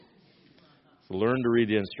Learn to read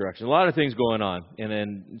the instructions. A lot of things going on,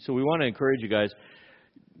 and so we want to encourage you guys.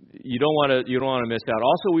 You don't want to miss out.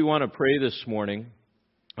 Also, we want to pray this morning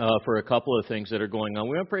for a couple of things that are going on.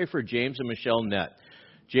 We want to pray for James and Michelle Nett.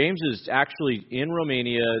 James is actually in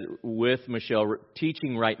Romania with Michelle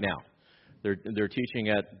teaching right now. They're teaching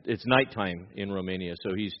it's nighttime in Romania,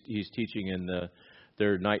 so he's teaching in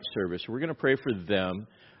their night service. We're going to pray for them.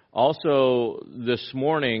 Also, this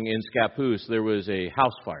morning in Scappoose, there was a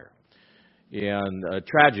house fire and a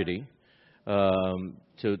tragedy.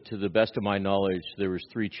 To the best of my knowledge, there was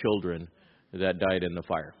 3 children that died in the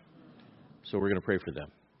fire. So we're going to pray for them.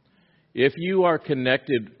 If you are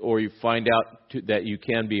connected or you find out that you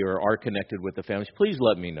can be or are connected with the families, please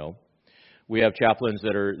let me know. We have chaplains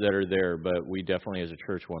that are there, but we definitely as a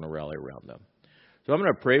church want to rally around them. So I'm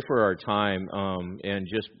going to pray for our time and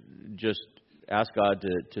just ask God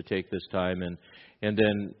to take this time. And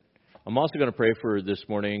then I'm also going to pray for this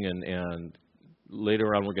morning and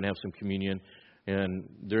later on we're going to have some communion. And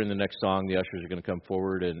during the next song, the ushers are going to come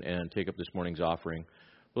forward and take up this morning's offering.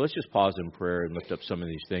 But let's just pause in prayer and lift up some of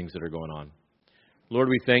these things that are going on. Lord,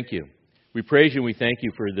 we thank you. We praise you and we thank you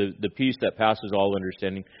for the peace that passes all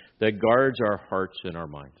understanding, that guards our hearts and our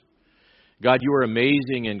minds. God, you are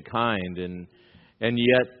amazing and kind, and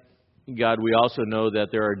yet, God, we also know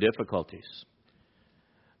that there are difficulties.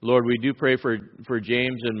 Lord, we do pray for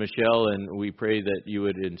James and Michelle, and we pray that you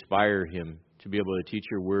would inspire him to be able to teach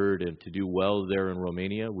your word and to do well there in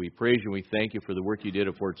Romania. We praise you and we thank you for the work you did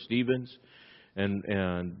at Fort Stevens and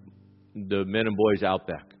the men and boys out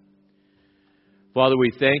back. Father,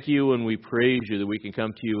 we thank you and we praise you that we can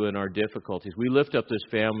come to you in our difficulties. We lift up this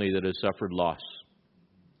family that has suffered loss.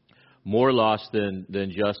 More loss than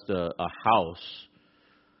just a house,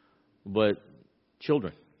 but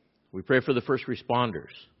children. We pray for the first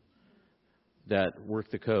responders that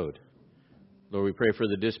work the code. Lord, we pray for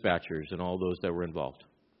the dispatchers and all those that were involved.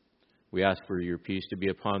 We ask for your peace to be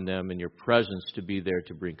upon them and your presence to be there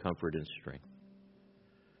to bring comfort and strength.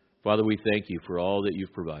 Father, we thank you for all that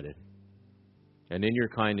you've provided. And in your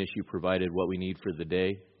kindness, you provided what we need for the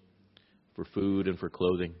day, for food and for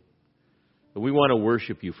clothing. And we want to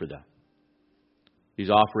worship you for that. These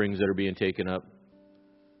offerings that are being taken up,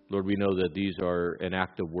 Lord, we know that these are an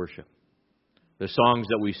act of worship. The songs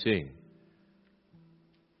that we sing,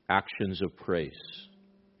 actions of praise.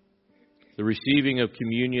 The receiving of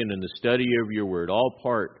communion and the study of your word, all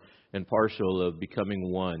part and parcel of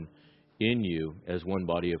becoming one in you as one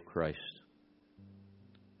body of Christ.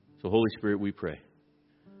 So Holy Spirit, we pray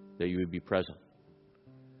that you would be present,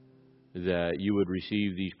 that you would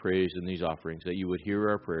receive these praise and these offerings, that you would hear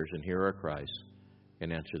our prayers and hear our cries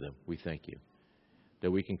and answer them. We thank you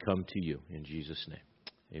that we can come to you in Jesus' name.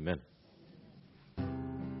 Amen.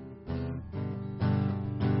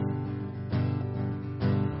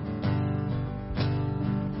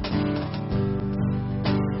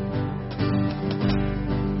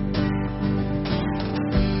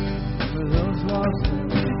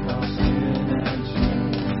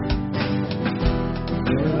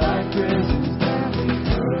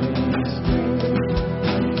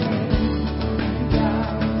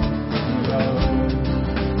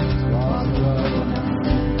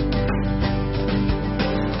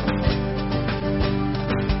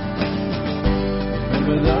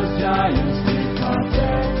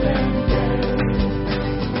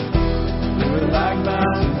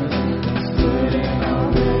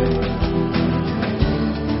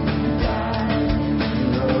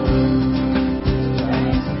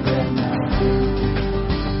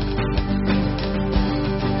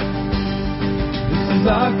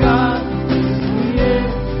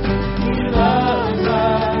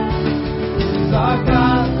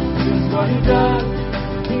 What he does,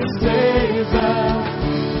 he saves us.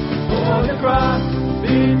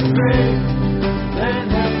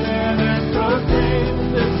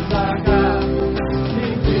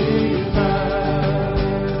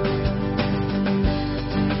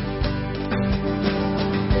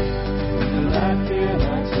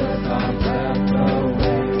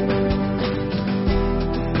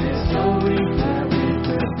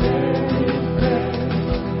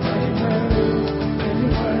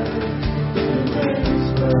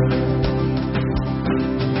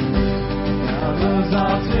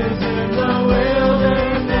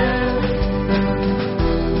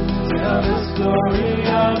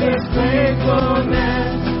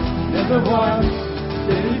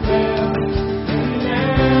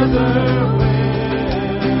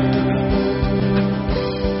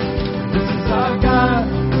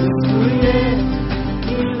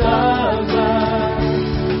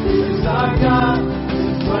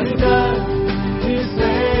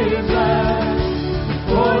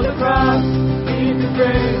 For the cross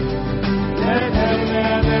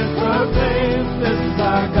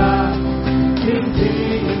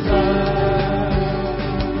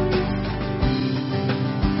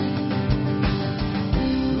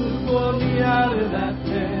pulled me out of that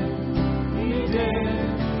pit. He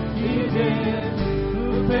did.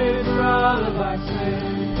 Who paid for all of our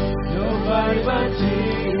sins? Nobody but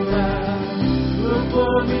Jesus. Who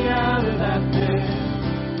pulled me out of that pit?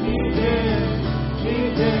 He did.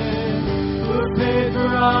 Who paid for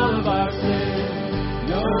all of our sins?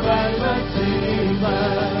 Nobody but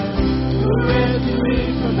Jesus. Who rescued me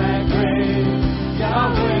from that grave?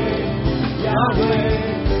 Yahweh.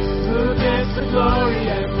 Who gets the glory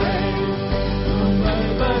and praise?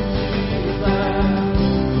 Nobody but Jesus.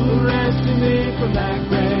 Who rescued me from that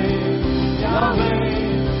grave? Yahweh.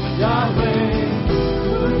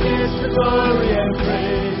 Who gets the glory and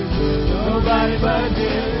praise? Nobody but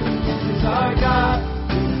Him. This is our God.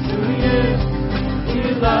 This is who He is. He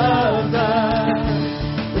loves us.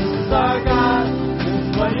 This is our God. This is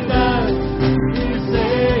what He does. He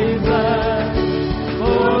saves us.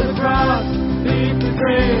 For the cross, beat the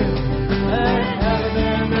grave, let heaven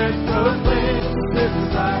and earth proclaim. This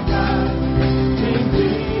is our God, King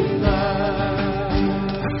Jesus.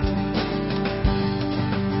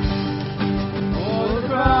 For the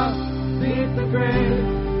cross, beat the grave,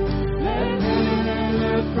 let heaven and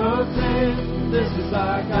earth proclaim. This is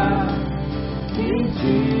our God, King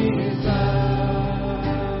Jesus.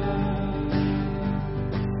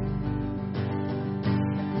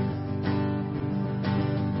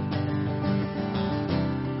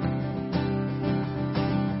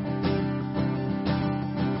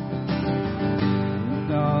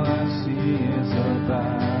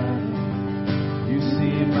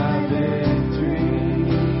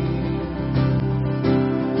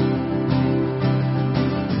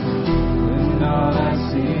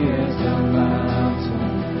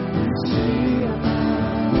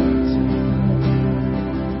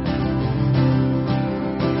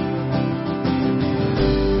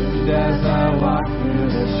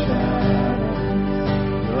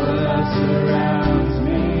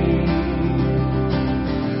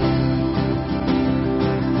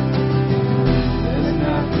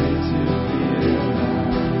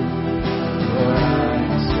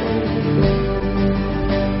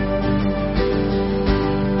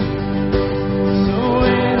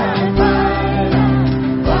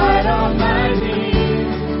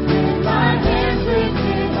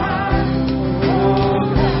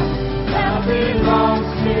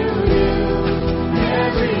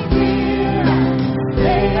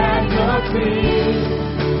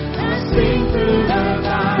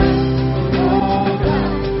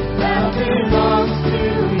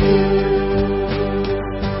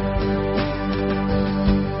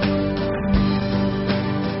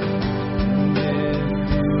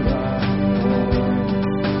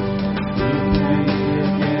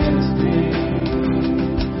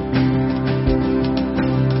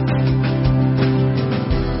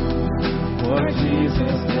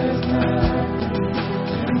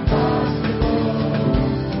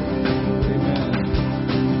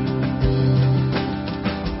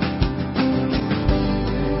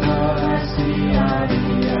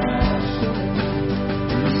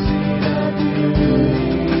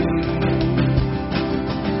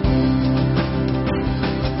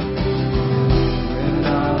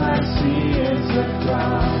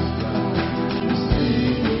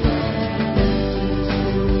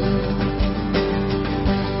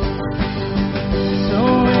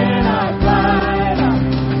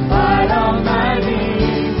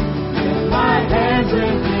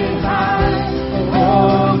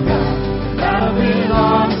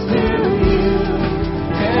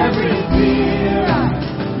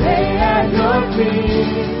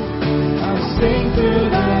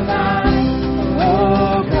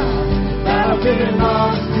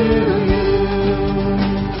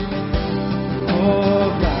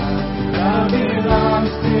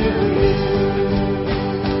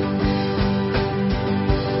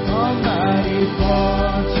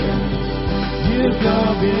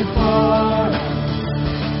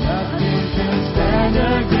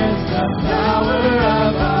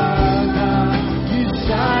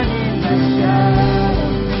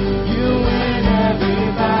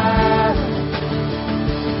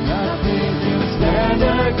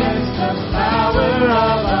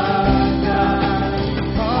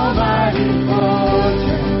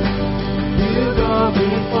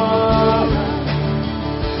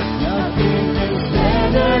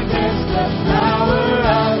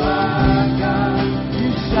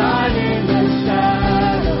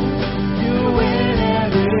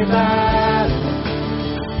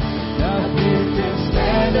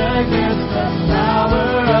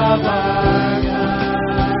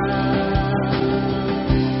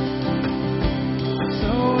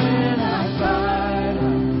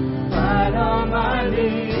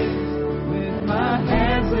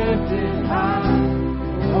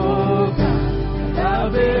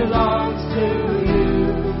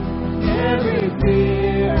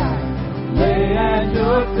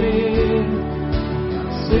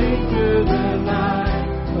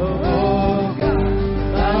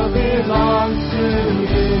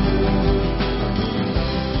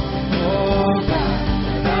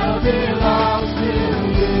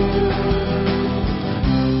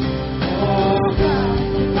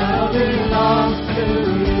 to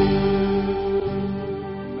you.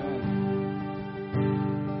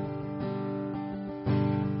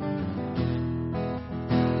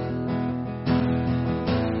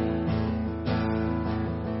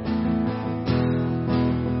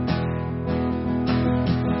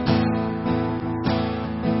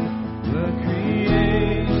 The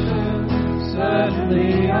creation,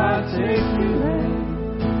 suddenly I take you in.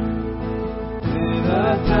 With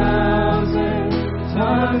 1,000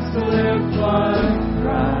 tongues to lift one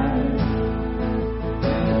cry.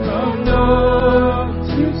 And from north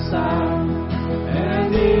to south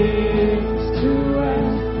and east to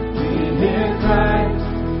west, we hear Christ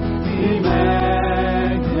be magnified.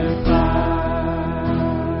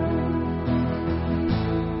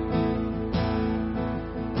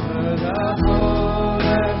 For the whole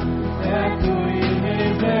earth echoing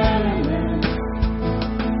His element,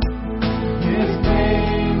 His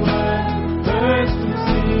name was first to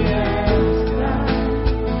sea and sky.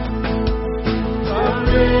 From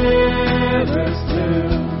rivers to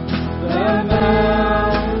the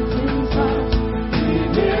mountain tops, we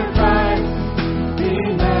hear Christ be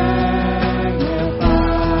magnified.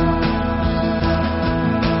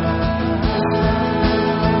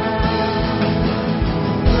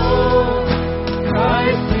 Oh,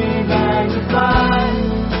 Christ be magnified.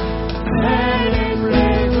 Let His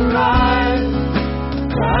praise arise.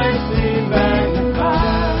 Christ be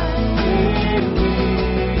magnified in me.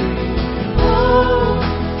 Oh,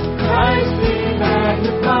 Christ be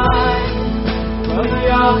magnified from the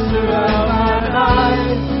altar of my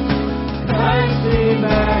life. Christ be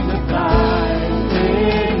magnified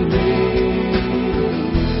in me.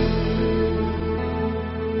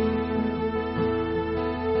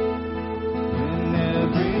 In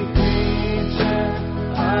every creature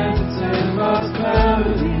finds its inmost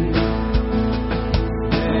melody.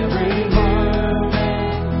 Every human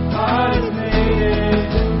heart is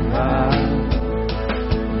made in Christ.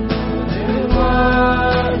 In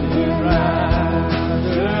one who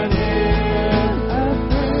rather near a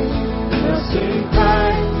praise, we'll sing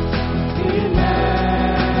Christ be magnified.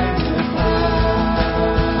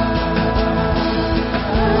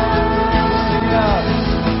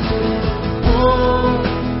 Oh,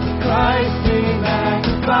 Christ be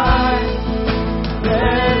magnified.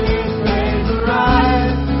 Let His praise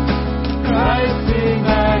arise. Christ be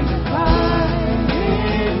magnified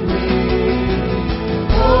in me.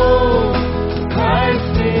 Oh, Christ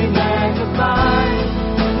be magnified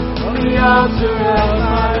from the altar of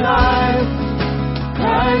my life.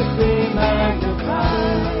 Christ be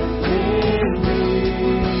magnified in me.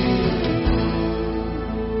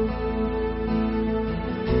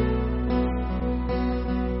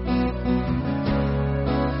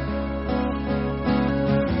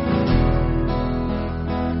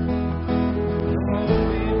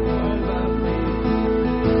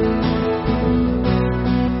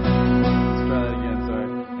 Let's try that again, sorry.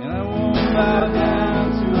 And I won't bow down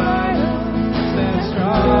to idols, stand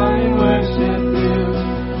strong and worship you.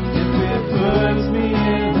 If it puts me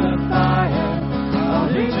in the fire, I'll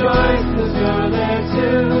rejoice 'cause you're there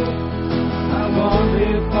too. I won't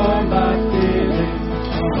live for my feelings,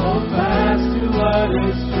 I'll hold fast to what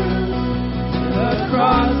is true. The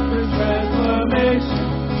cross for transformation,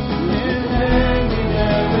 in hanging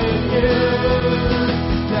there with you.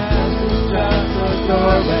 Death is just a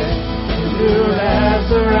doorway to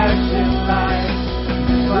resurrection life.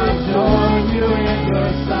 I'll join you in your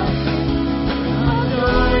suffering, I'll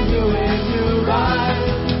join you in your rise.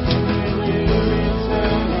 With you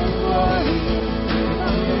return in glory,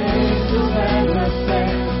 the angels and the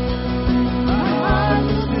saints. My heart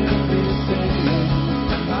will still be singing,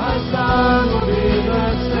 my song will be the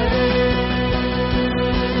same.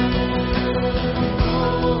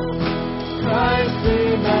 Oh, Christ be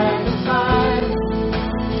magnified.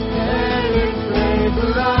 Let His praise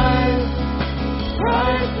arise.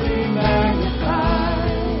 Christ be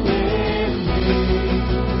magnified in me.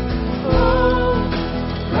 Oh,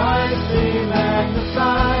 Christ be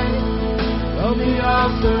magnified from the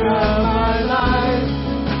altar of my life.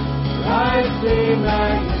 Christ be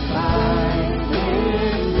magnified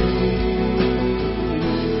in me.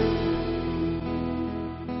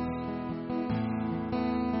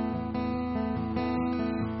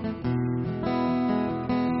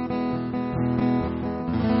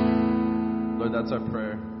 Lord, that's our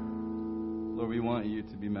prayer. Lord, we want you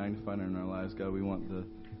to be magnified in our lives, God. We want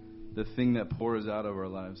the thing that pours out of our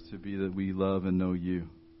lives to be that we love and know you,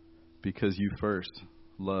 because you first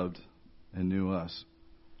loved and knew us.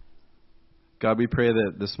 God, we pray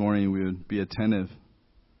that this morning we would be attentive,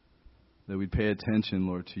 that we'd pay attention,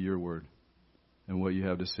 Lord, to your word and what you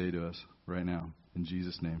have to say to us right now. In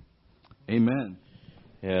Jesus' name, Amen.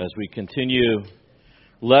 As we continue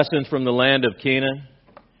lessons from the land of Canaan,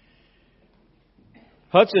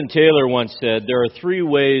 Hudson Taylor once said, there are three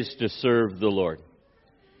ways to serve the Lord.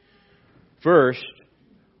 First,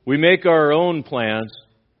 we make our own plans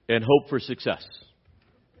and hope for success.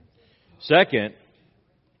 Second,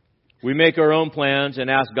 we make our own plans and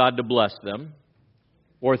ask God to bless them.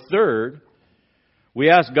 Or third, we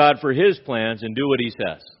ask God for His plans and do what He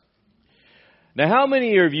says. Now, how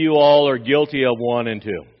many of you all are guilty of one and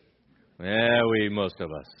two? Most of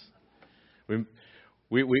us.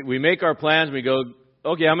 We make our plans and we go,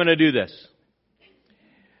 okay, I'm going to do this.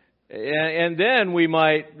 And then we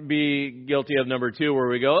might be guilty of number two, where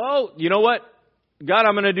we go, oh, you know what? God,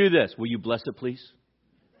 I'm going to do this. Will you bless it, please?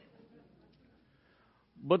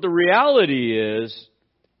 But the reality is,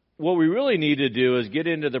 what we really need to do is get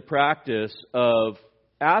into the practice of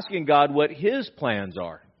asking God what His plans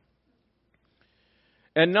are.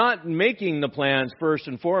 And not making the plans first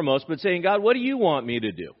and foremost, but saying, God, what do you want me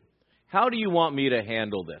to do? How do you want me to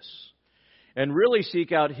handle this? And really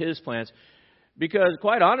seek out His plans. Because,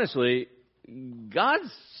 quite honestly,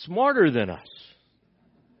 God's smarter than us.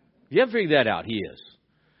 You haven't figured that out. He is.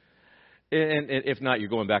 And if not, you're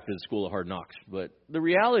going back to the school of hard knocks. But the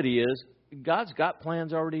reality is, God's got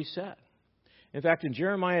plans already set. In fact, in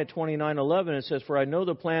Jeremiah 29:11, it says, for I know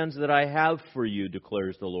the plans that I have for you,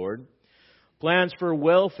 declares the Lord. Plans for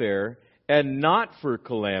welfare and not for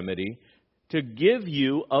calamity, to give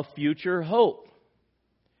you a future hope.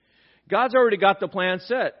 God's already got the plan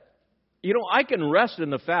set. You know, I can rest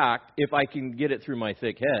in the fact, if I can get it through my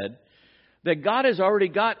thick head, that God has already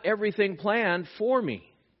got everything planned for me.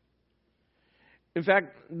 In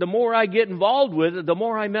fact, the more I get involved with it, the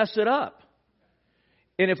more I mess it up.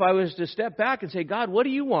 And if I was to step back and say, God, what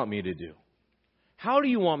do you want me to do? How do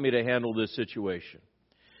you want me to handle this situation?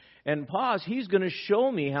 And pause, He's going to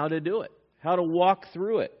show me how to do it, how to walk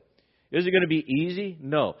through it. Is it going to be easy?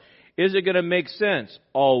 No. Is it going to make sense?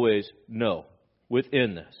 Always no,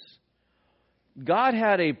 within this. God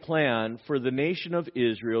had a plan for the nation of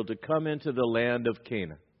Israel to come into the land of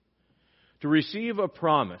Canaan, to receive a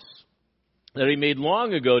promise that He made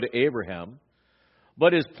long ago to Abraham,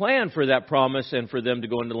 but His plan for that promise and for them to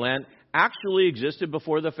go into the land actually existed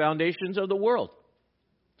before the foundations of the world.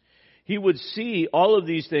 He would see all of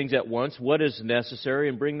these things at once, what is necessary,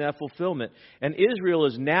 and bring that fulfillment. And Israel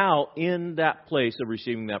is now in that place of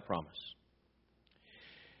receiving that promise.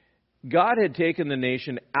 God had taken the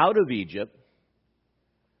nation out of Egypt,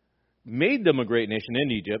 made them a great nation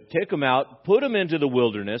in Egypt, take them out, put them into the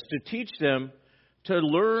wilderness to teach them to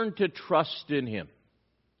learn to trust in Him.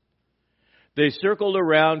 They circled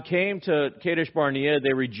around, came to Kadesh Barnea.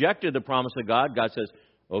 They rejected the promise of God. God says,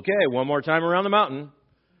 okay, one more time around the mountain,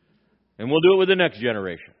 and we'll do it with the next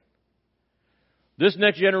generation. This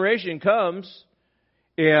next generation comes,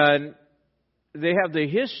 and they have the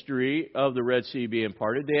history of the Red Sea being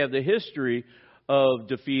parted. They have the history of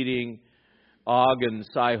defeating Og and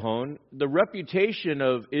Sihon. The reputation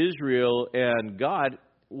of Israel and God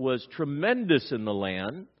was tremendous in the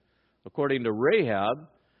land. According to Rahab,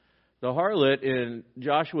 the harlot in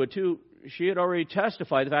Joshua 2, she had already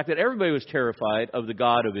testified the fact that everybody was terrified of the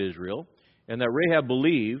God of Israel, and that Rahab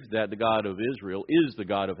believed that the God of Israel is the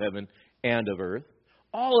God of heaven and of earth.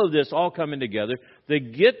 All of this all coming together. They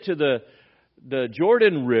get to the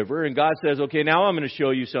Jordan River, and God says, okay, now I'm going to show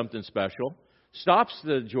you something special. Stops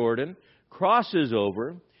the Jordan, crosses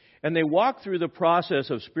over, and they walk through the process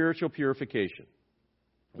of spiritual purification,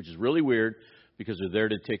 which is really weird because they're there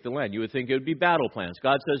to take the land. You would think it would be battle plans.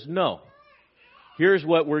 God says, no. Here's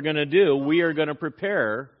what we're going to do. We are going to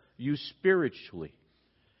prepare you spiritually.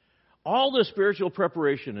 All the spiritual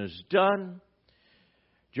preparation is done.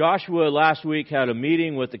 Joshua last week had a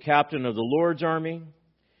meeting with the captain of the Lord's army,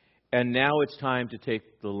 and now it's time to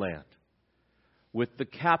take the land. With the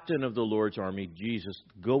captain of the Lord's army, Jesus,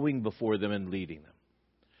 going before them and leading them.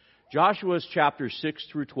 Joshua's chapter 6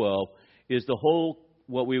 through 12 is the whole,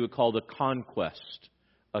 what we would call the conquest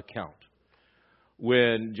account.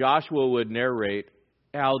 When Joshua would narrate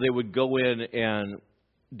how they would go in and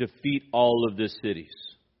defeat all of the cities.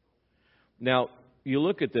 Now, you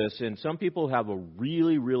look at this, and some people have a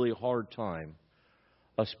really, really hard time,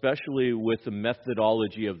 especially with the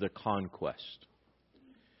methodology of the conquest.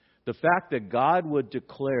 The fact that God would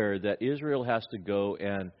declare that Israel has to go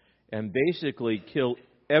and basically kill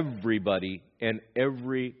everybody and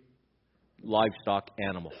every livestock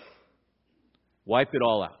animal. Wipe it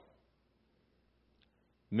all out.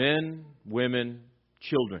 Men, women,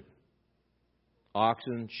 children,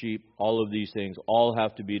 oxen, sheep, all of these things all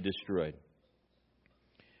have to be destroyed.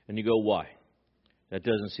 And you go, why? That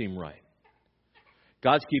doesn't seem right.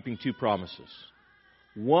 God's keeping two promises.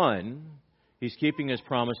 One, He's keeping His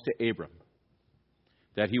promise to Abram,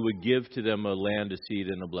 that He would give to them a land, a seed,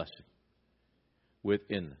 and a blessing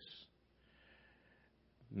within this.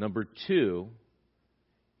 Number two,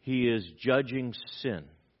 He is judging sin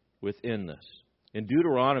within this. In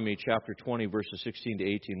Deuteronomy chapter 20, verses 16 to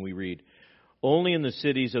 18, we read, "Only in the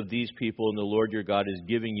cities of these people and the Lord your God is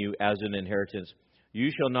giving you as an inheritance,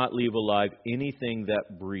 you shall not leave alive anything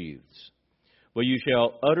that breathes, but you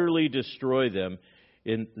shall utterly destroy them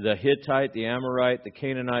in the Hittite, the Amorite, the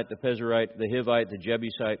Canaanite, the Perizzite, the Hivite, the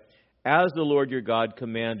Jebusite, as the Lord your God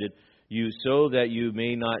commanded you, so that you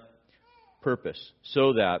may not purpose,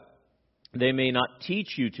 so that they may not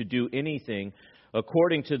teach you to do anything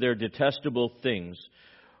according to their detestable things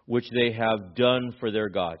which they have done for their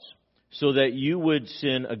gods, so that you would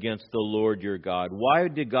sin against the Lord your God." Why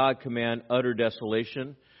did God command utter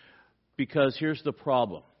desolation? Because here's the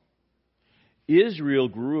problem. Israel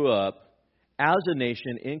grew up as a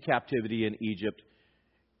nation in captivity in Egypt,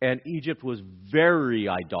 and Egypt was very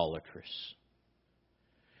idolatrous.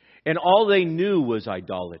 And all they knew was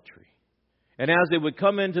idolatry. And as they would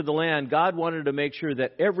come into the land, God wanted to make sure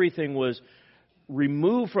that everything was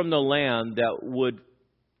removed from the land that would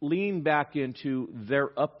lean back into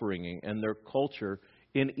their upbringing and their culture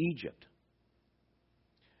in Egypt.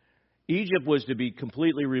 Egypt was to be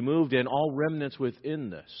completely removed and all remnants within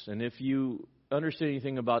this. And if you understand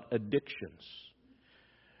anything about addictions,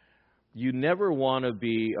 you never want to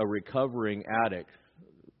be a recovering addict.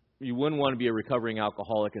 You wouldn't want to be a recovering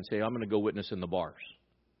alcoholic and say, "I'm going to go witness in the bars."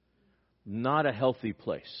 Not a healthy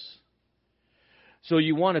place. So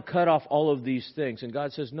you want to cut off all of these things. And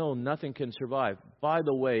God says, no, nothing can survive. By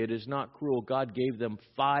the way, it is not cruel. God gave them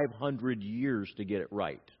 500 years to get it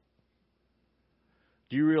right.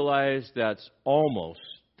 Do you realize that's almost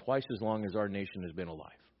twice as long as our nation has been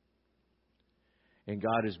alive? And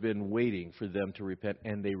God has been waiting for them to repent,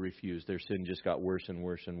 and they refused. Their sin just got worse and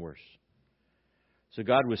worse and worse. So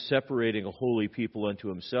God was separating a holy people unto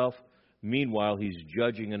Himself. Meanwhile, He's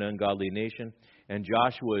judging an ungodly nation, and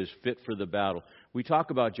Joshua is fit for the battle. We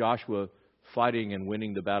talk about Joshua fighting and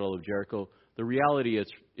winning the battle of Jericho. The reality is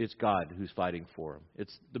it's God who's fighting for him.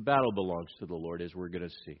 The battle belongs to the Lord, as we're going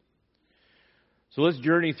to see. So let's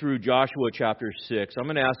journey through Joshua chapter 6. I'm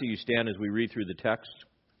going to ask that you stand as we read through the text.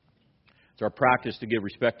 It's our practice to give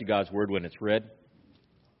respect to God's Word when it's read.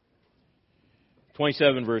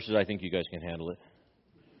 27 verses, I think you guys can handle it.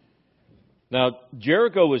 Now,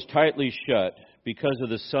 Jericho was tightly shut because of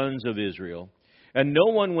the sons of Israel, and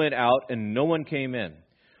no one went out and no one came in.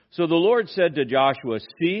 So the Lord said to Joshua,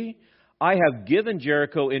 "See, I have given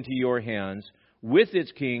Jericho into your hands with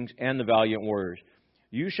its kings and the valiant warriors.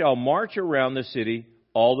 You shall march around the city,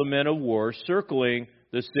 all the men of war, circling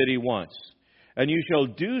the city once. And you shall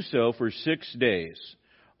do so for 6 days.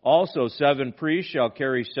 Also 7 priests shall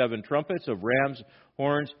carry 7 trumpets of ram's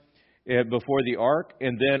horns before the ark.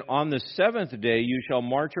 And then on the 7th day you shall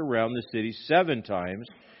march around the city 7 times,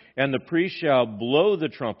 and the priests shall blow the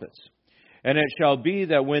trumpets. And it shall be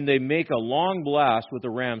that when they make a long blast with the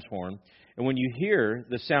ram's horn, and when you hear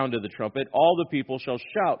the sound of the trumpet, all the people shall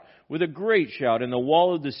shout with a great shout, and the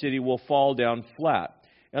wall of the city will fall down flat,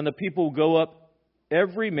 and the people will go up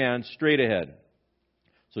every man straight ahead."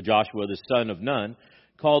 So Joshua the son of Nun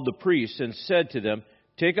called the priests and said to them,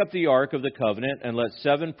 "Take up the ark of the covenant, and let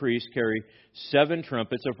 7 priests carry 7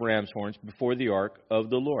 trumpets of ram's horns before the ark of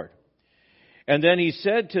the Lord." And then he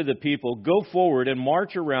said to the people, "Go forward and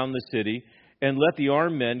march around the city, and let the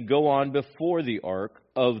armed men go on before the ark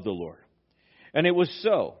of the Lord." And it was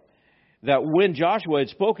so that when Joshua had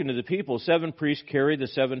spoken to the people, 7 priests carried the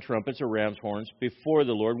 7 trumpets of ram's horns before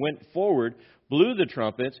the Lord, went forward, blew the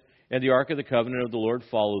trumpets, and the ark of the covenant of the Lord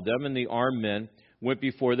followed them. And the armed men went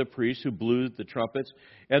before the priests who blew the trumpets,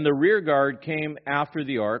 and the rear guard came after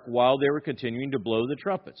the ark while they were continuing to blow the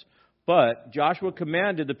trumpets. But Joshua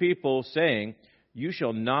commanded the people, saying, "You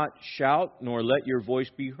shall not shout, nor let your voice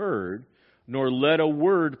be heard, nor let a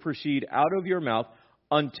word proceed out of your mouth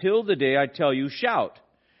until the day I tell you, shout,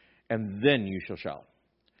 and then you shall shout."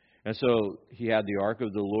 And so he had the ark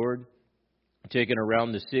of the Lord taken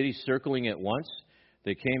around the city, circling it once.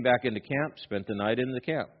 They came back into camp, spent the night in the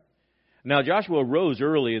camp. Now Joshua rose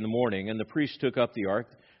early in the morning, and the priests took up the ark.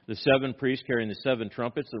 The 7 priests carrying the 7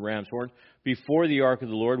 trumpets, the ram's horn, before the ark of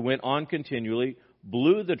the Lord, went on continually,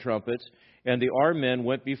 blew the trumpets, and the armed men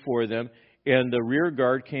went before them, and the rear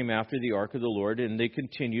guard came after the ark of the Lord, and they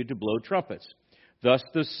continued to blow trumpets. Thus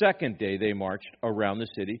the 2nd day they marched around the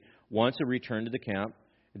city, once and returned to the camp,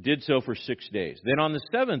 did so for 6 days. Then on the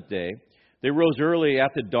 7th day, they rose early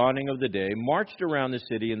at the dawning of the day, marched around the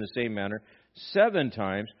city in the same manner 7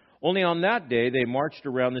 times. Only on that day they marched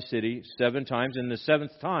around the city 7 times, and the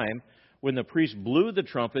 7th time, when the priest blew the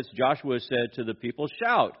trumpets, Joshua said to the people,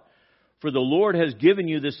 "Shout, for the Lord has given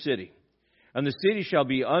you this city. And the city shall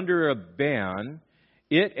be under a ban.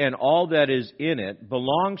 It and all that is in it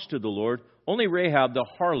belongs to the Lord. Only Rahab the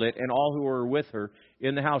harlot and all who are with her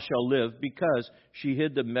in the house shall live, because she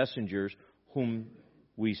hid the messengers whom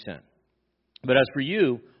we sent. But as for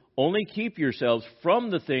you, only keep yourselves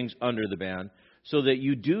from the things under the ban, so that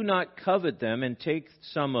you do not covet them and take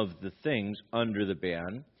some of the things under the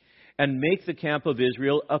ban, and make the camp of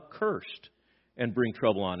Israel accursed and bring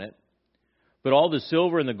trouble on it. But all the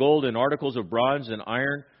silver and the gold and articles of bronze and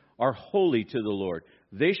iron are holy to the Lord.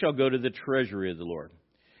 They shall go to the treasury of the Lord."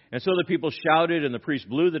 And so the people shouted, and the priest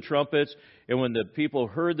blew the trumpets. And when the people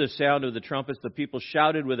heard the sound of the trumpets, the people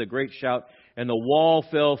shouted with a great shout, and the wall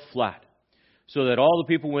fell flat, so that all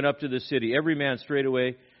the people went up to the city, every man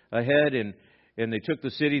straightway ahead, and they took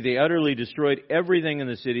the city. They utterly destroyed everything in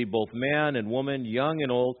the city, both man and woman, young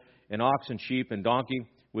and old, and ox and sheep and donkey,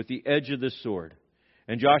 with the edge of the sword.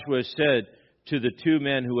 And Joshua said to the 2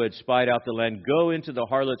 men who had spied out the land, "Go into the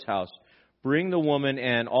harlot's house, bring the woman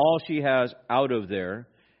and all she has out of there,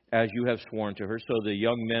 as you have sworn to her." So the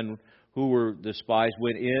young men who were the spies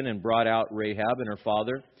went in and brought out Rahab and her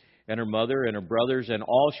father and her mother and her brothers and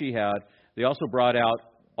all she had. They also brought out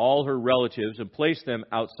all her relatives and placed them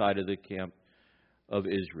outside of the camp of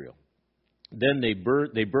Israel. Then they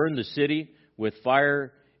burned the city with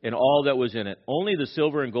fire and all that was in it. Only the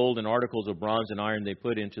silver and gold and articles of bronze and iron they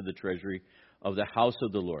put into the treasury of the house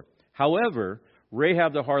of the Lord. However,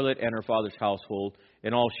 Rahab the harlot and her father's household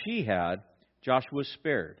and all she had, Joshua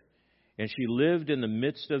spared. And she lived in the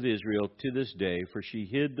midst of Israel to this day, for she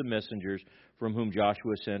hid the messengers from whom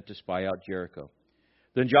Joshua sent to spy out Jericho.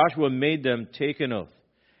 Then Joshua made them take an oath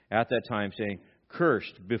at that time, saying,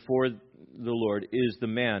 "Cursed before the Lord is the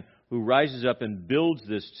man who rises up and builds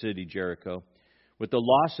this city Jericho. With the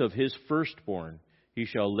loss of his firstborn he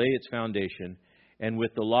shall lay its foundation, and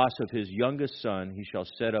with the loss of his youngest son he shall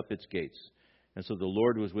set up its gates." And so the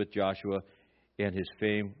Lord was with Joshua, and his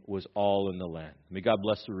fame was all in the land. May God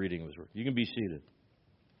bless the reading of his word. You can be seated.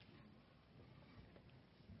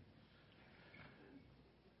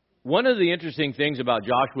 One of the interesting things about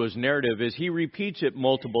Joshua's narrative is he repeats it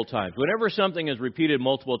multiple times. Whenever something is repeated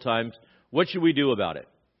multiple times, what should we do about it?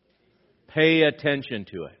 Pay attention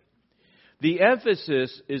to it. The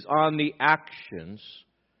emphasis is on the actions,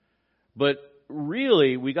 but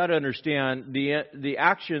really we got to understand the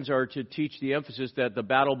actions are to teach the emphasis that the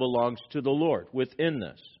battle belongs to the Lord within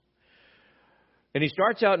this. And he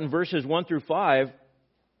starts out in verses 1 through 5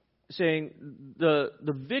 saying the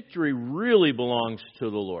victory really belongs to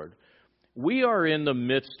the Lord. We are in the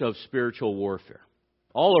midst of spiritual warfare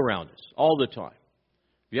all around us, all the time.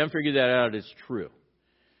 If you haven't figured that out, it's true.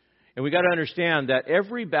 And we got to understand that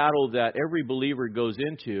every battle that every believer goes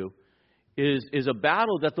into is a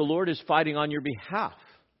battle that the Lord is fighting on your behalf.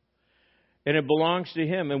 And it belongs to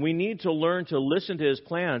Him. And we need to learn to listen to His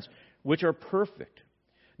plans, which are perfect.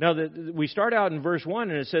 Now, we start out in verse 1,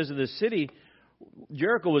 and it says that the city,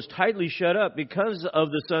 Jericho, was tightly shut up because of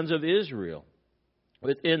the sons of Israel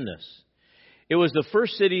within this. It was the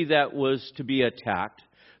first city that was to be attacked.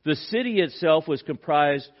 The city itself was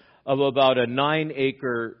comprised of about a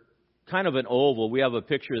 9-acre, kind of an oval. We have a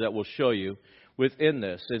picture that we'll show you within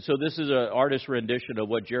this. And so this is an artist's rendition of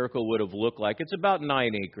what Jericho would have looked like. It's about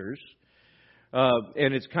 9 acres,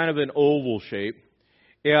 and it's kind of an oval shape.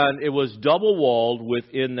 And it was double-walled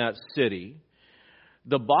within that city.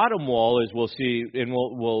 The bottom wall, as we'll see, and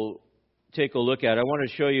we'll take a look at it. I want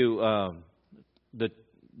to show you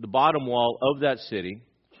the bottom wall of that city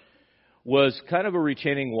was kind of a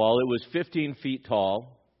retaining wall. It was 15 feet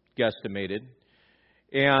tall, guesstimated.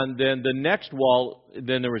 And then the next wall,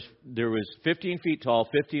 then there was 15 feet tall,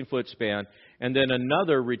 15-foot span, and then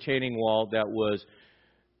another retaining wall that was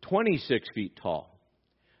 26 feet tall.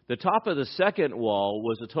 The top of the second wall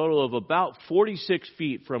was a total of about 46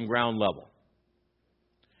 feet from ground level.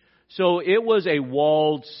 So it was a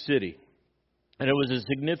walled city, and it was a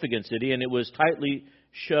significant city, and it was tightly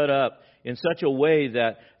shut up in such a way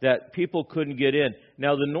that people couldn't get in.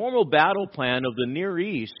 Now, the normal battle plan of the Near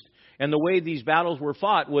East and the way these battles were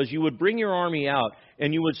fought was you would bring your army out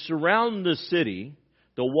and you would surround the city,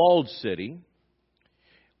 the walled city.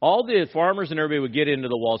 All the farmers and everybody would get into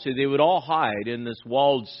the walled city. They would all hide in this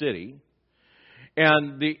walled city.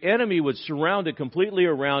 And the enemy would surround it completely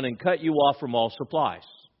around and cut you off from all supplies.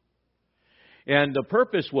 And the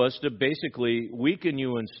purpose was to basically weaken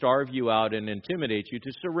you and starve you out and intimidate you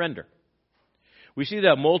to surrender. We see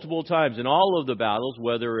that multiple times in all of the battles,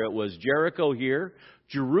 whether it was Jericho here,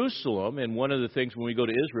 Jerusalem, and one of the things when we go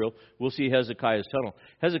to Israel, we'll see Hezekiah's tunnel.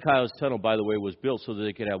 Hezekiah's tunnel, by the way, was built so that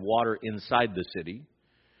they could have water inside the city,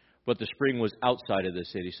 but the spring was outside of the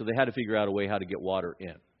city, so they had to figure out a way how to get water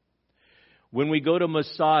in. When we go to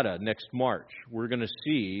Masada next March, we're going to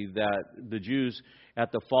see that the Jews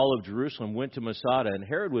at the fall of Jerusalem went to Masada, and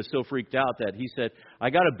Herod was so freaked out that he said, I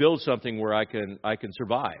got to build something where I can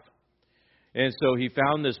survive. And so he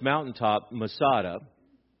found this mountaintop, Masada,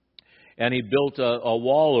 and he built a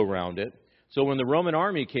wall around it. So when the Roman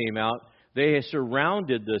army came out, they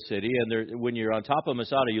surrounded the city, and when you're on top of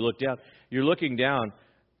Masada, you look down, you're looking down,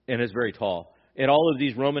 and it's very tall. And all of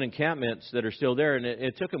these Roman encampments that are still there, and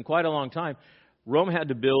it took them quite a long time.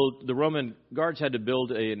 The Roman guards had to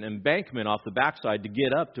build an embankment off the backside to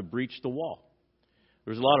get up to breach the wall.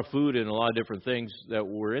 There was a lot of food and a lot of different things that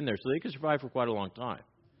were in there, so they could survive for quite a long time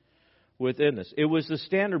within this. It was the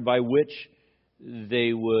standard by which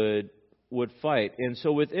they would fight. And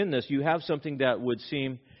so within this, you have something that would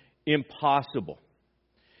seem impossible,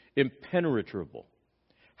 impenetrable.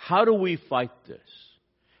 How do we fight this?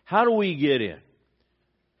 How do we get in?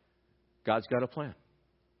 God's got a plan.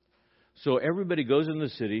 So everybody goes in the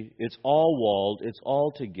city. It's all walled. It's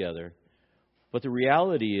all together. But the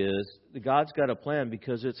reality is that God's got a plan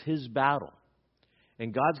because it's His battle.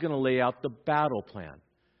 And God's going to lay out the battle plan.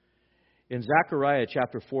 In Zechariah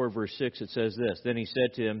chapter 4, verse 6, it says this. Then he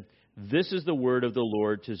said to him, this is the word of the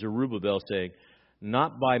Lord to Zerubbabel, saying,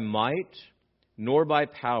 not by might nor by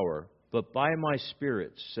power, but by my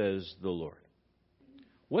Spirit, says the Lord.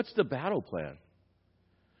 What's the battle plan?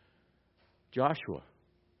 Joshua,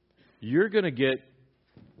 you're going to get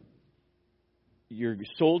your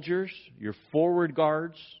soldiers, your forward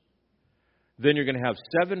guards, then you're going to have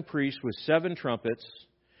 7 priests with 7 trumpets,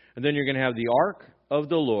 and then you're going to have the ark of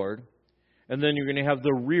the Lord, and then you're going to have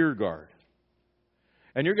the rear guard.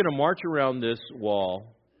 And you're going to march around this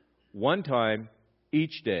wall one time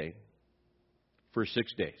each day for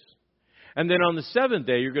 6 days. And then on the 7th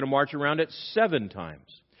day, you're going to march around it 7 times.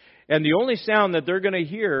 And the only sound that they're going to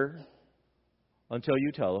hear, until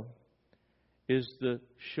you tell them, is the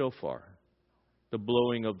shofar, the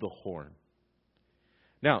blowing of the horn.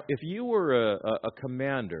 Now, if you were a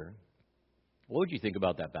commander, what would you think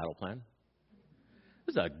about that battle plan?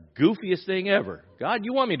 This is the goofiest thing ever. God,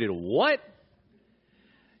 you want me to do what?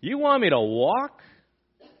 You want me to walk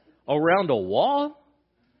around a wall?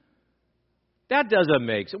 That doesn't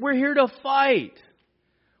make sense. We're here to fight.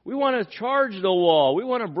 We want to charge the wall. We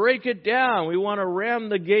want to break it down. We want to ram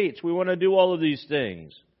the gates. We want to do all of these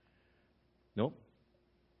things. Nope.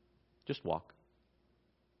 Just walk.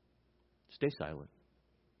 Stay silent.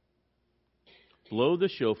 Blow the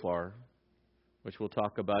shofar, which we'll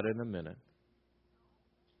talk about in a minute,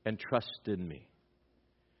 and trust in me.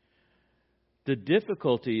 The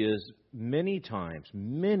difficulty is many times,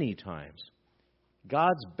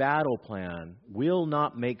 God's battle plan will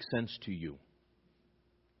not make sense to you.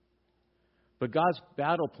 But God's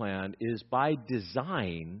battle plan is by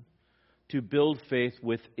design to build faith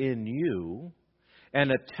within you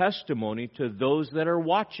and a testimony to those that are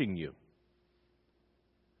watching you.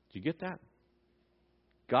 Do you get that?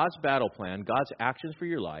 God's battle plan, God's actions for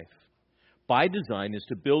your life, by design, is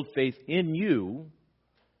to build faith in you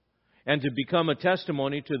and to become a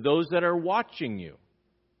testimony to those that are watching you.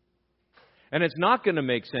 And it's not going to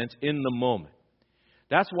make sense in the moment.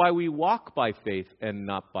 That's why we walk by faith and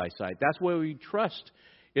not by sight. That's why we trust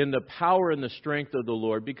in the power and the strength of the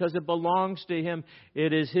Lord, because it belongs to Him.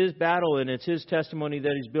 It is His battle, and it's His testimony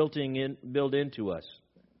that He's built into us.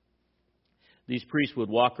 These priests would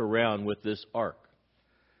walk around with this ark.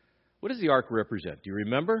 What does the ark represent? Do you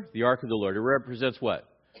remember? The ark of the Lord. It represents what?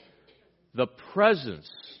 The presence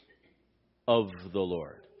of the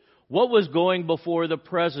Lord. What was going before the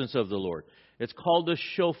presence of the Lord? It's called a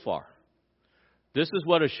shofar. This is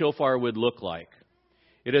what a shofar would look like.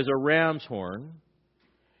 It is a ram's horn,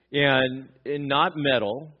 and not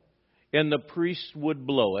metal, and the priest would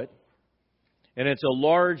blow it. And it's a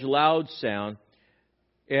large, loud sound,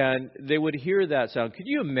 and they would hear that sound. Could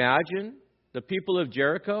you imagine the people of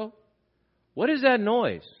Jericho? What is that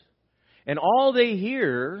noise? And all they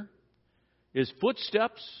hear is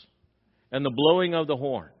footsteps and the blowing of the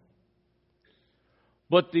horn.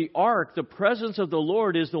 But the ark, the presence of the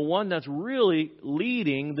Lord, is the one that's really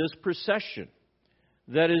leading this procession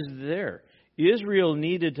that is there. Israel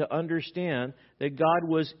needed to understand that God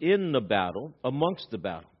was in the battle, amongst the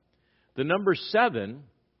battle. The number 7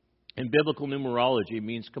 in biblical numerology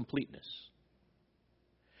means completeness.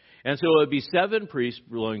 And so it would be 7 priests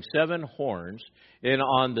blowing 7 horns, and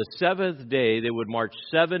on the 7th day they would march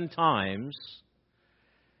 7 times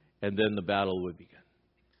and then the battle would begin.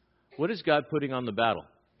 What is God putting on the battle?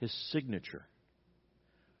 His signature.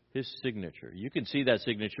 His signature. You can see that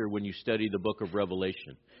signature when you study the book of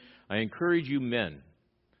Revelation. I encourage you men,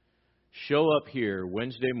 show up here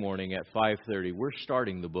Wednesday morning at 5:30. We're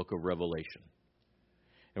starting the book of Revelation.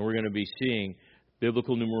 And we're going to be seeing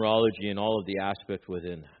biblical numerology and all of the aspects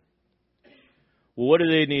within that. Well, what do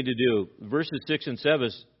they need to do? Verses 6 and 7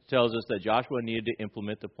 tells us that Joshua needed to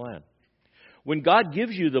implement the plan. When God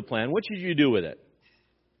gives you the plan, what should you do with it?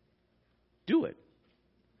 Do it.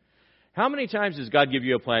 How many times does God give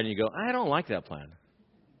you a plan and you go, I don't like that plan?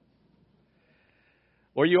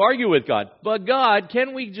 Or you argue with God, but God,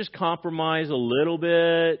 can we just compromise a little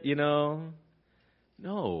bit,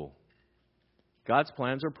 No. God's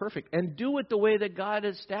plans are perfect. And do it the way that God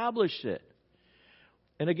established it.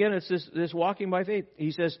 And again, it's this walking by faith.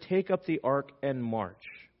 He says, take up the ark and march.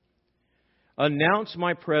 Announce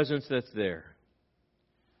my presence that's there.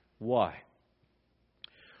 Why?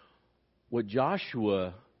 What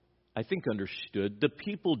Joshua, I think, understood, the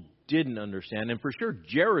people didn't understand, and for sure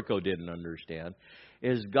Jericho didn't understand,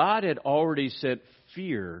 is God had already sent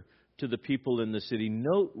fear to the people in the city.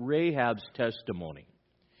 Note Rahab's testimony.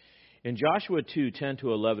 In Joshua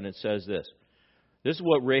 2:10-11, it says this. This is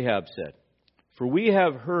what Rahab said. For we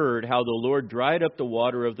have heard how the Lord dried up the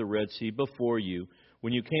water of the Red Sea before you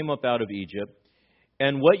when you came up out of Egypt,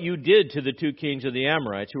 and what you did to the two kings of the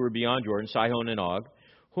Amorites who were beyond Jordan, Sihon and Og,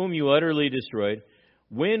 whom you utterly destroyed.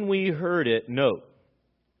 When we heard it, note,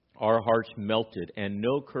 our hearts melted, and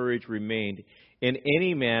no courage remained in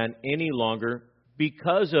any man any longer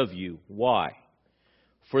because of you. Why?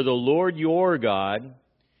 For the Lord your God,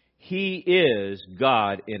 He is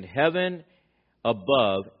God in heaven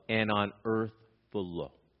above and on earth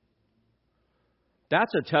below.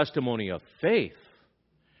 That's a testimony of faith.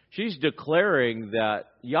 She's declaring that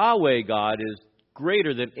Yahweh God is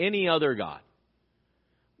greater than any other God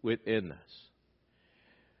within this.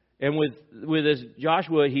 And with this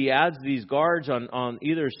Joshua, he adds these guards on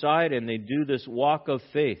either side, and they do this walk of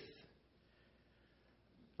faith.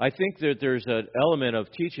 I think that there's an element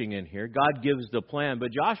of teaching in here. God gives the plan,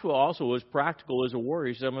 but Joshua also was practical as a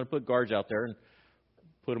warrior. He said, I'm going to put guards out there and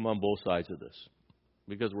put them on both sides of this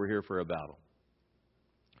because we're here for a battle.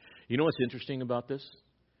 You know what's interesting about this?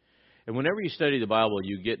 And whenever you study the Bible,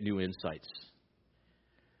 you get new insights.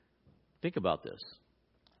 Think about this.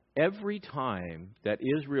 Every time that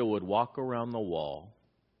Israel would walk around the wall,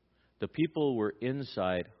 the people were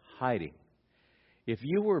inside hiding. If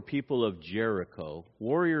you were people of Jericho,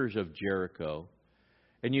 warriors of Jericho,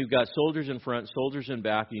 and you got soldiers in front, soldiers in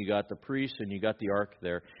back, and you got the priests and you got the ark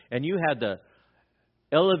there, and you had the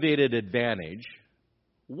elevated advantage,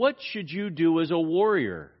 what should you do as a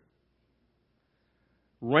warrior?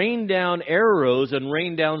 Rain down arrows and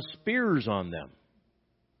rain down spears on them.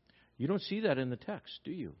 You don't see that in the text,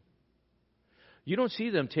 do you? You don't see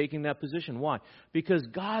them taking that position. Why? Because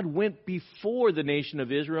God went before the nation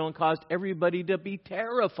of Israel and caused everybody to be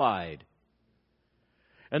terrified.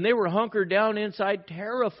 And they were hunkered down inside,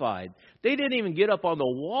 terrified. They didn't even get up on the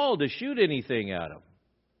wall to shoot anything at them.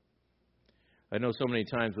 I know so many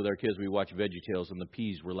times with our kids we watch VeggieTales and the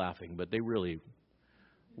peas were laughing, but they really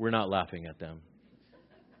were not laughing at them.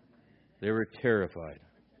 They were terrified.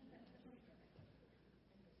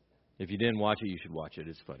 If you didn't watch it, you should watch it.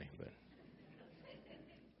 It's funny.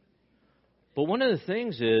 But one of the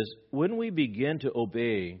things is, when we begin to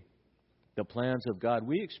obey the plans of God,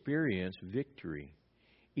 we experience victory,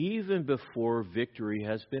 even before victory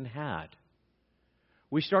has been had.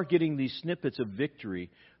 We start getting these snippets of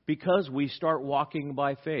victory because we start walking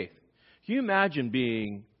by faith. Can you imagine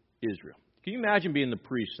being Israel? Can you imagine being the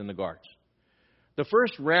priests and the guards? The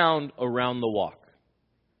first round around the walk,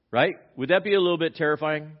 right? Would that be a little bit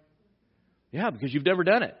terrifying? Yeah, because you've never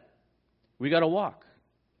done it. We got to walk.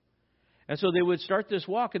 And so they would start this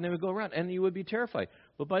walk and they would go around and you would be terrified.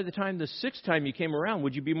 But by the time the sixth time you came around,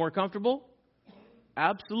 would you be more comfortable?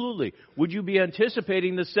 Absolutely. Would you be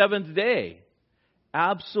anticipating the seventh day?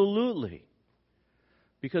 Absolutely.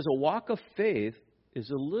 Because a walk of faith is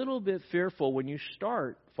a little bit fearful when you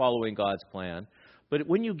start following God's plan. But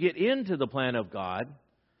when you get into the plan of God,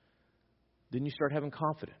 then you start having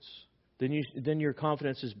confidence. Then your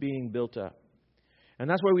confidence is being built up. And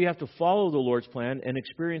that's why we have to follow the Lord's plan and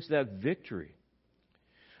experience that victory.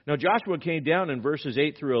 Now, Joshua came down in verses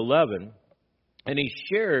 8-11, and he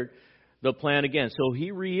shared the plan again. So he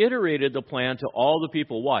reiterated the plan to all the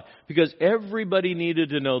people. Why? Because everybody needed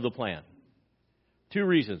to know the plan. Two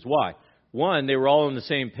reasons. Why? One, they were all on the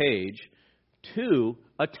same page. Two,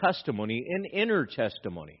 a testimony, an inner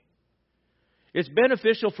testimony. It's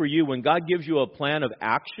beneficial for you when God gives you a plan of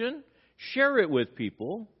action. Share it with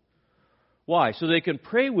people. Why? So they can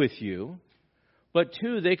pray with you, but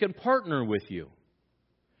 2, they can partner with you.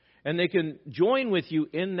 And they can join with you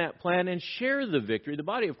in that plan and share the victory. The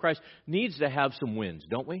body of Christ needs to have some wins,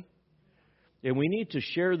 don't we? And we need to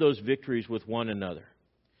share those victories with one another.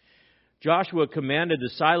 Joshua commanded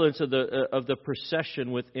the silence of the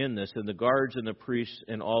procession within this, and the guards and the priests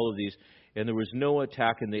and all of these. And there was no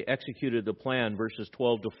attack, and they executed the plan, verses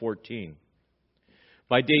 12 to 14.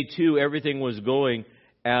 By day 2, everything was going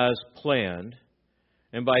as planned.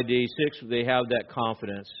 And by day 6, they have that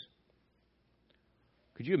confidence.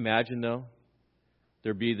 Could you imagine, though,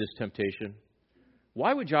 there be this temptation?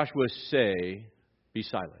 Why would Joshua say, be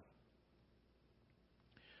silent?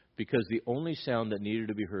 Because the only sound that needed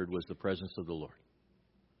to be heard was the presence of the Lord.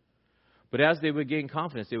 But as they would gain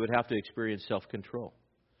confidence, they would have to experience self-control.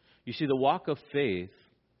 You see, the walk of faith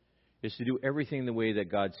is to do everything the way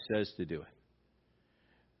that God says to do it.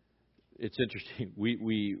 It's interesting.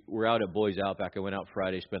 We were out at Boys Outback. I went out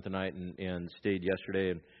Friday, spent the night, and stayed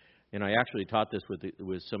yesterday. And I actually taught this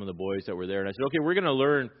with some of the boys that were there. And I said, okay, we're going to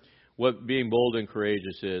learn what being bold and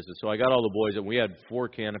courageous is. And so I got all the boys, and we had 4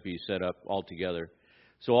 canopies set up all together.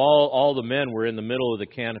 So all the men were in the middle of the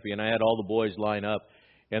canopy, and I had all the boys line up,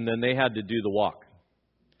 and then they had to do the walk.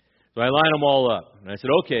 So I lined them all up, and I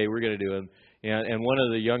said, okay, we're going to do it. And one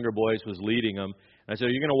of the younger boys was leading them. And I said,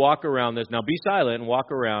 you're going to walk around this. Now be silent and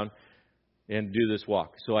walk around and do this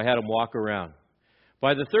walk. So I had them walk around.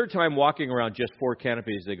 By the 3rd time walking around just 4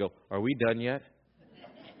 canopies, they go, are we done yet?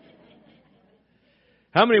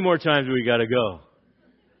 How many more times do we got to go?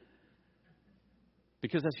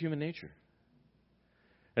 Because that's human nature.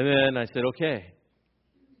 And then I said, okay,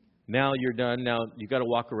 now you're done. Now you got to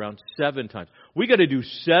walk around 7 times. We got to do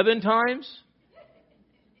 7 times?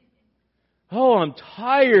 Oh, I'm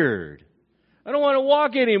tired. I don't want to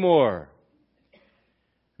walk anymore.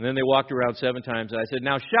 And then they walked around 7 times. And I said,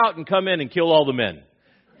 now shout and come in and kill all the men.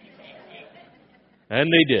 And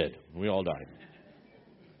they did. We all died.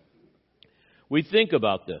 We think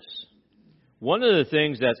about this. One of the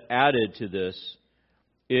things that's added to this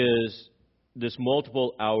is this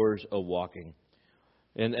multiple hours of walking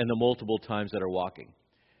and the multiple times that are walking.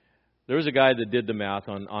 There was a guy that did the math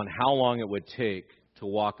on how long it would take to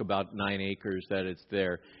walk about 9 acres that it's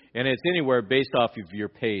there. And it's anywhere based off of your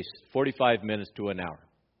pace, 45 minutes to an hour.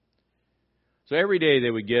 So every day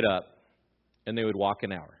they would get up and they would walk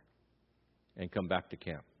an hour and come back to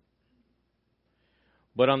camp.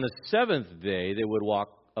 But on the 7th day, they would walk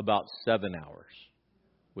about 7 hours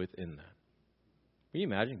within that. Can you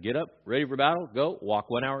imagine? Get up, ready for battle, go, walk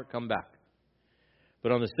 1 hour, come back.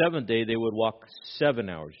 But on the 7th day, they would walk 7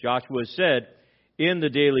 hours. Joshua said in the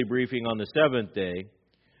daily briefing on the 7th day,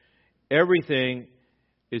 everything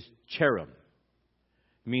is cherem.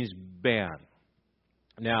 It means ban.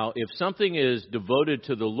 Now, if something is devoted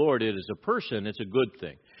to the Lord, it is a person, it's a good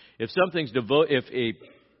thing. If if a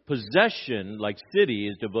possession like city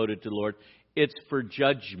is devoted to the Lord, it's for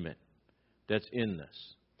judgment that's in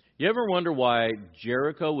this. You ever wonder why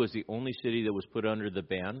Jericho was the only city that was put under the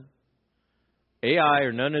ban? Ai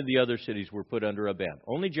or none of the other cities were put under a ban.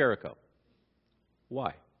 Only Jericho.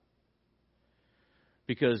 Why?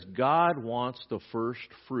 Because God wants the first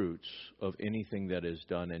fruits of anything that is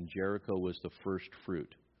done, and Jericho was the first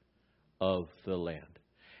fruit of the land.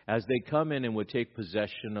 As they come in and would take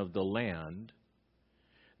possession of the land,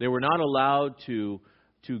 they were not allowed to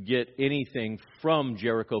get anything from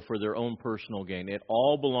Jericho for their own personal gain. It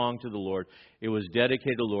all belonged to the Lord. It was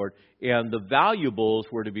dedicated to the Lord. And the valuables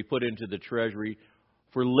were to be put into the treasury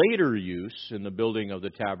for later use in the building of the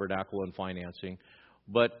tabernacle and financing.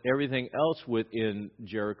 But everything else within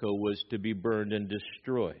Jericho was to be burned and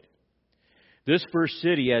destroyed. This first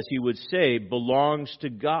city, as he would say, belongs to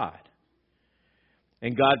God.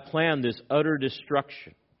 And God planned this utter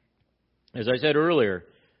destruction. As I said earlier,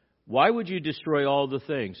 why would you destroy all the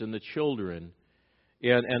things and the children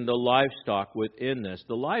and the livestock within this?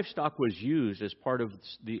 The livestock was used as part of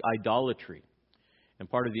the idolatry and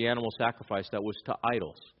part of the animal sacrifice that was to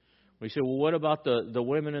idols. We say, well, what about the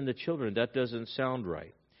women and the children? That doesn't sound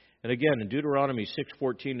right. And again, in Deuteronomy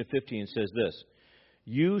 6:14-15 says this,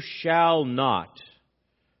 you shall not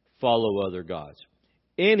follow other gods,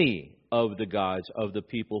 any of the gods of the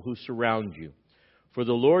people who surround you. For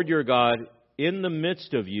the Lord your God in the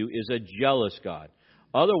midst of you is a jealous God.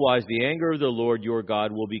 Otherwise, the anger of the Lord your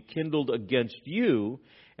God will be kindled against you,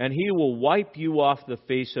 and he will wipe you off the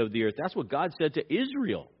face of the earth. That's what God said to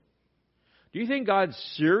Israel. Do you think God's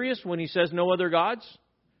serious when he says no other gods?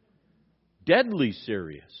 Deadly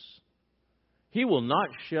serious. He will not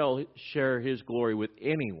share his glory with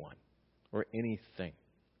anyone or anything.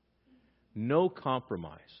 No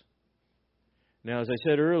compromise. Now, as I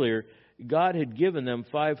said earlier, God had given them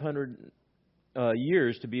 500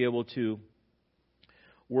 years to be able to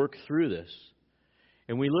work through this.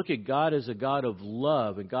 And we look at God as a God of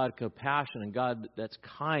love and God of compassion and God that's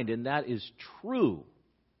kind, and that is true.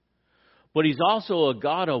 But He's also a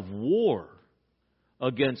God of war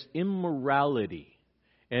against immorality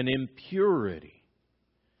and impurity.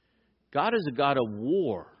 God is a God of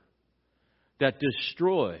war that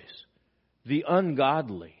destroys the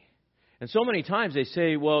ungodly. And so many times they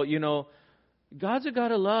say, well, you know, God's a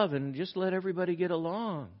God of love and just let everybody get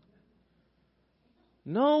along.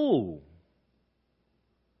 No.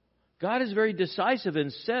 God is very decisive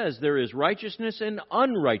and says there is righteousness and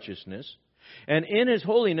unrighteousness. And in His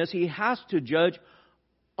holiness, He has to judge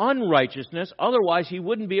unrighteousness. Otherwise, He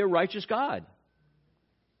wouldn't be a righteous God.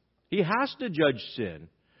 He has to judge sin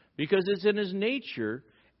because it's in His nature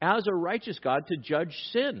as a righteous God to judge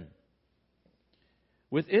sin.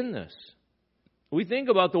 Within this, we think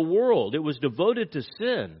about the world. It was devoted to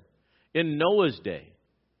sin in Noah's day.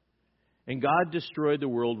 And God destroyed the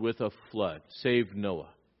world with a flood, saved Noah.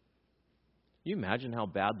 Can you imagine how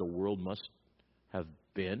bad the world must have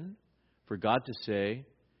been for God to say,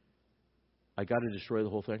 I got to destroy the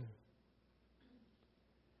whole thing?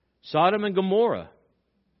 Sodom and Gomorrah,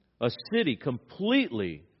 a city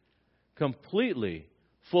completely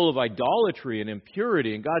full of idolatry and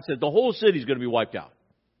impurity. And God said the whole city is going to be wiped out.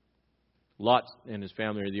 Lot and his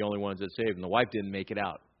family are the only ones that saved, and the wife didn't make it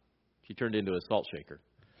out. She turned into a salt shaker.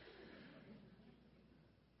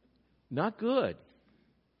 Not good.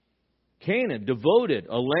 Canaan, devoted,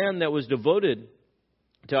 a land that was devoted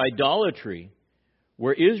to idolatry,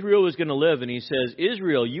 where Israel was going to live. And He says,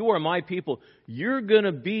 Israel, you are my people. You're going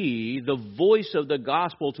to be the voice of the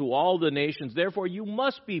gospel to all the nations. Therefore, you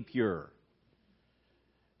must be pure.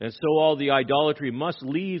 And so all the idolatry must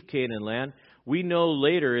leave Canaan land. We know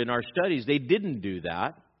later in our studies they didn't do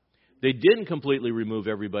that. They didn't completely remove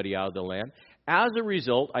everybody out of the land. As a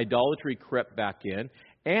result, idolatry crept back in.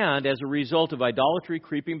 And as a result of idolatry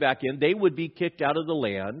creeping back in, they would be kicked out of the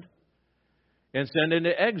land and sent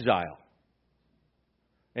into exile.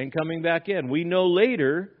 And coming back in. We know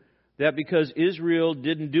later that because Israel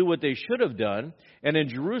didn't do what they should have done, and in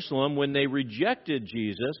Jerusalem, when they rejected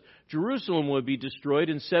Jesus, Jerusalem would be destroyed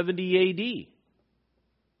in 70 A.D.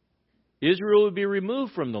 Israel would be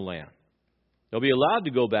removed from the land. They'll be allowed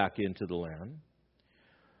to go back into the land.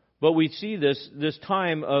 But we see this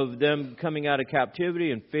time of them coming out of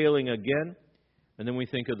captivity and failing again, and then we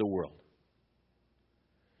think of the world.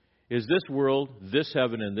 Is this world, this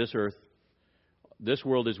heaven and this earth, this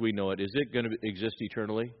world as we know it, is it going to exist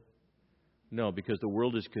eternally? No, because the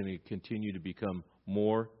world is going to continue to become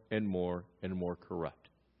more and more and more corrupt.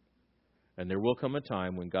 And there will come a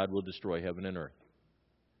time when God will destroy heaven and earth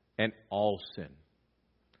and all sin.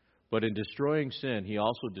 But in destroying sin, He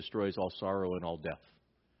also destroys all sorrow and all death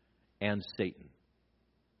and Satan.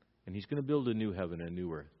 And He's going to build a new heaven and a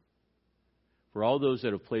new earth. For all those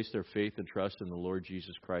that have placed their faith and trust in the Lord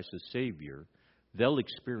Jesus Christ as Savior, they'll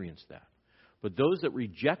experience that. But those that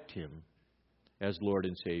reject Him as Lord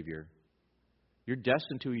and Savior, you're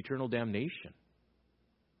destined to eternal damnation,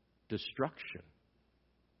 destruction.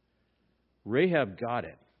 Rahab got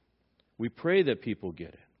it. We pray that people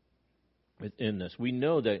get it in this. We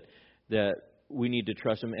know that we need to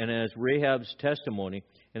trust Him. And as Rahab's testimony,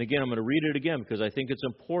 and again, I'm going to read it again because I think it's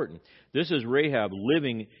important. This is Rahab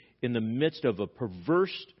living in the midst of a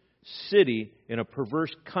perverse city in a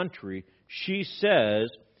perverse country. She says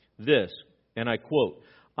this, and I quote,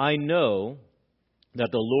 I know that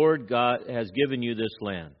the Lord God has given you this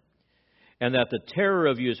land, and that the terror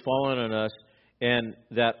of you has fallen on us, and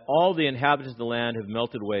that all the inhabitants of the land have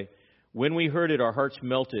melted away. When we heard it, our hearts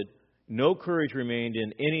melted. No courage remained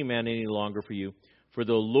in any man any longer for you. For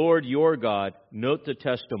the Lord your God, note the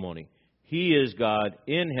testimony, He is God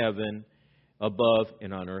in heaven above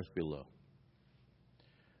and on earth below.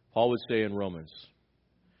 Paul would say in Romans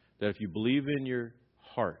that if you believe in your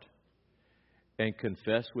heart and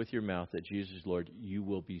confess with your mouth that Jesus is Lord, you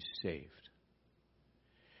will be saved.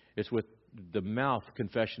 It's with the mouth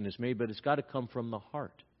confession is made, but it's got to come from the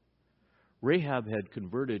heart. Rahab had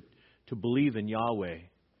converted to believe in Yahweh,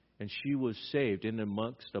 and she was saved in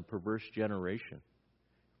amongst a perverse generation.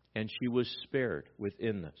 And she was spared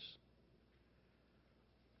within this.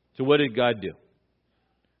 So what did God do?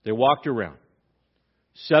 They walked around.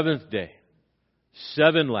 7th day.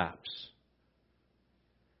 7 laps.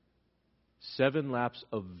 7 laps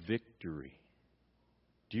of victory.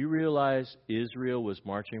 Do you realize Israel was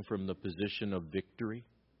marching from the position of victory?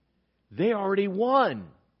 They already won.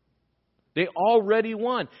 They already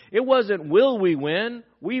won. It wasn't, will we win?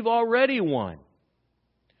 We've already won.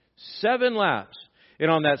 7 laps.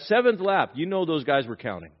 And on that 7th lap, you know those guys were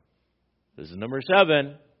counting. This is number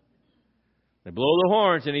 7. They blow the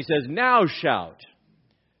horns, and he says, now shout.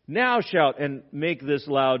 Now shout and make this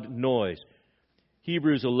loud noise.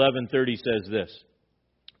 Hebrews 11:30 says this,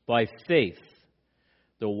 by faith,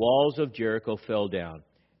 the walls of Jericho fell down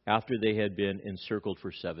after they had been encircled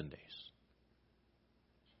for 7 days.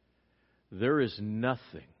 There is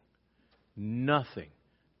nothing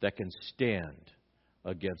that can stand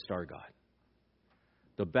against our God.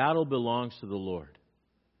 The battle belongs to the Lord.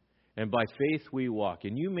 And by faith we walk.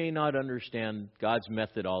 And you may not understand God's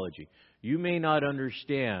methodology. You may not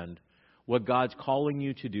understand what God's calling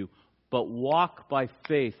you to do. But walk by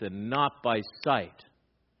faith and not by sight.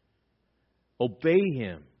 Obey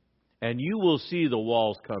Him. And you will see the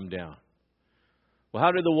walls come down. Well,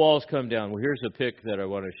 how did the walls come down? Well, here's a pic that I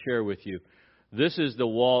want to share with you. This is the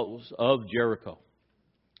walls of Jericho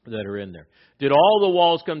that are in there. Did all the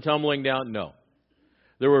walls come tumbling down? No.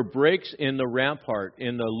 There were breaks in the rampart,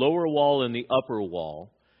 in the lower wall and the upper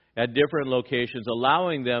wall, at different locations,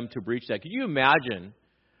 allowing them to breach that. Can you imagine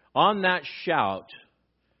on that shout,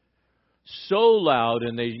 so loud,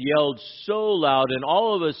 and they yelled so loud, and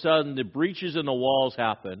all of a sudden the breaches in the walls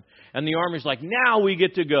happen, and the army's like, now we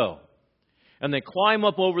get to go. And they climb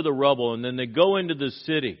up over the rubble, and then they go into the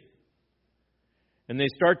city, and they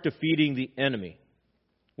start defeating the enemy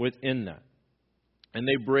within that. And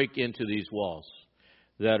they break into these walls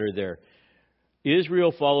that are there.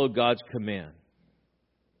 Israel followed God's command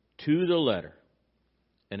to the letter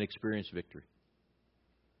and experienced victory.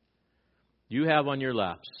 You have on your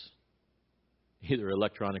laps, either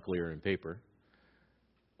electronically or in paper,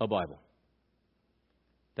 a Bible.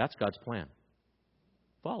 That's God's plan.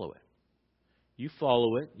 Follow it. You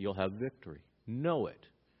follow it, you'll have victory. Know it.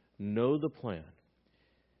 Know the plan.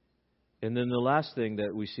 And then the last thing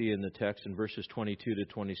that we see in the text in verses 22 to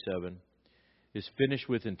 27 is finish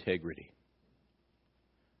with integrity.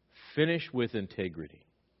 Finish with integrity.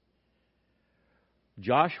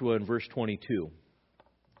 Joshua in verse 22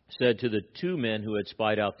 said to the 2 men who had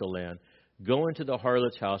spied out the land, go into the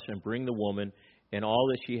harlot's house and bring the woman and all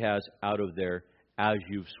that she has out of there as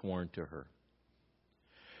you've sworn to her.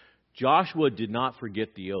 Joshua did not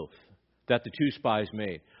forget the oath that the 2 spies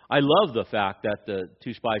made. I love the fact that the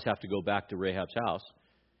 2 spies have to go back to Rahab's house.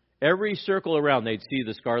 Every circle around, they'd see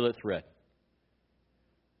the scarlet thread.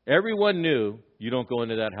 Everyone knew you don't go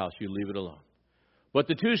into that house, you leave it alone. But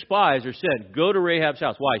the 2 spies are said, go to Rahab's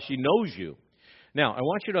house. Why? She knows you. Now, I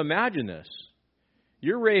want you to imagine this.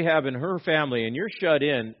 You're Rahab and her family, and you're shut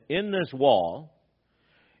in this wall,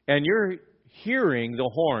 and you're hearing the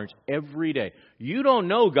horns every day. You don't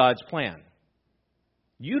know God's plan.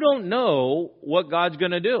 You don't know what God's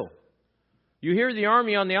going to do. You hear the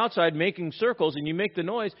army on the outside making circles, and you make the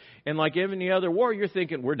noise, and like any other war, you're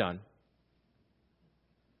thinking, we're done.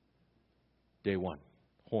 Day 1,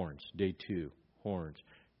 horns. Day 2, horns.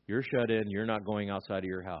 You're shut in. You're not going outside of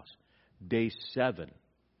your house. Day 7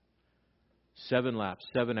 laps,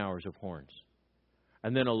 7 hours of horns.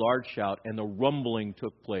 And then a large shout, and the rumbling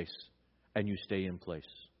took place, and you stay in place.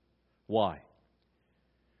 Why?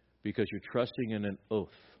 Because you're trusting in an oath.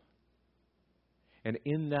 And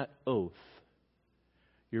in that oath,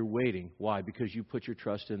 you're waiting. Why? Because you put your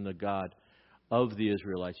trust in the God of the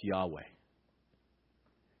Israelites, Yahweh.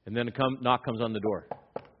 And then a knock comes on the door.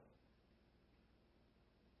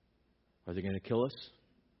 Are they going to kill us?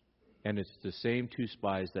 And it's the same 2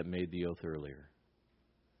 spies that made the oath earlier.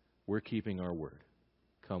 We're keeping our word.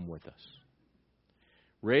 Come with us.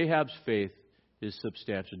 Rahab's faith is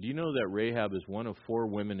substantial. Do you know that Rahab is one of 4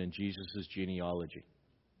 women in Jesus' genealogy?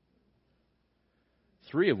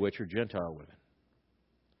 3 of which are Gentile women.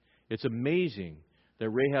 It's amazing that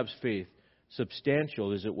Rahab's faith,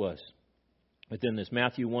 substantial as it was. Within this,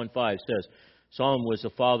 Matthew 1:5 says, Solomon was the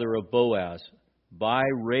father of Boaz by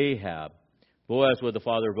Rahab. Boaz was the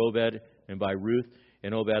father of Obed, and by Ruth,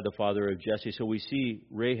 and Obed the father of Jesse. So we see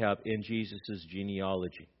Rahab in Jesus'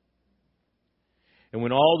 genealogy. And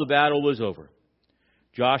when all the battle was over,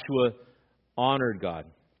 Joshua honored God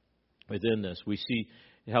within this. We see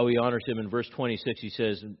how he honors him in verse 26. He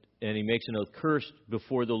says, and he makes an oath, cursed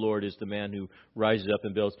before the Lord is the man who rises up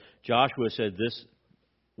and builds. Joshua said, this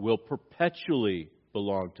will perpetually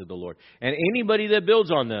belong to the Lord. And anybody that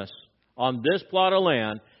builds on this plot of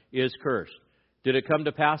land, is cursed. Did it come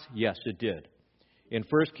to pass? Yes, it did. In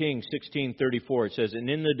 1 Kings 16:34, it says, and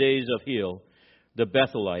in the days of Hiel, the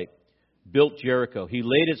Bethelite, built Jericho. He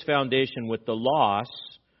laid its foundation with the loss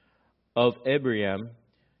of Abiram,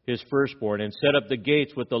 his firstborn, and set up the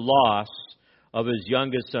gates with the loss of his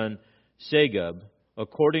youngest son, Segub,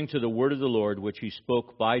 according to the word of the Lord, which he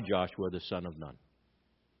spoke by Joshua, the son of Nun.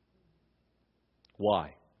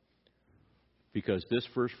 Why? Because this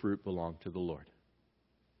first fruit belonged to the Lord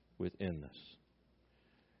within this.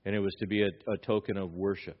 And it was to be a token of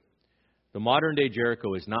worship. The modern day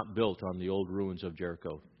Jericho is not built on the old ruins of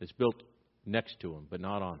Jericho. It's built next to them, but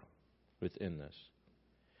not on them, within this.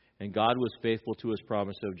 And God was faithful to His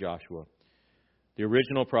promise of Joshua. The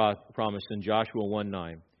original promise in Joshua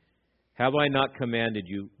 1:9. Have I not commanded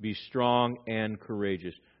you, be strong and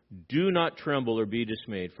courageous. Do not tremble or be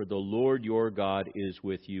dismayed, for the Lord your God is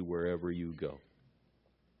with you wherever you go.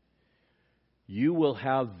 You will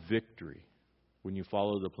have victory when you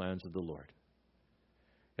follow the plans of the Lord.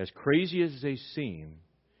 As crazy as they seem,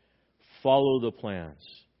 follow the plans.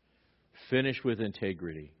 Finish with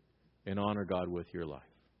integrity and honor God with your life.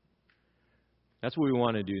 That's what we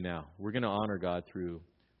want to do now. We're going to honor God through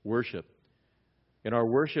worship. And our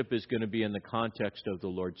worship is going to be in the context of the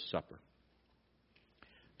Lord's Supper.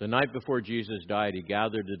 The night before Jesus died, He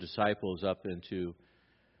gathered the disciples up into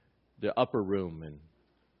the upper room, and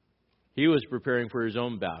He was preparing for His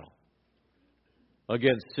own battle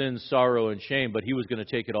against sin, sorrow, and shame, but He was going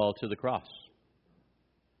to take it all to the cross.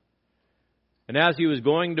 And as He was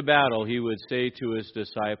going to battle, He would say to His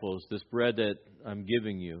disciples, this bread that I'm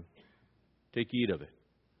giving you, take, eat of it.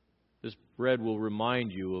 This bread will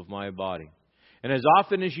remind you of my body. And as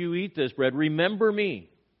often as you eat this bread, remember me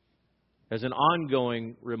as an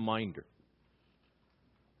ongoing reminder.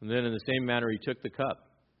 And then in the same manner, He took the cup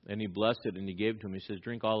and He blessed it and He gave it to him. He says,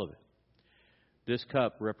 drink all of it. This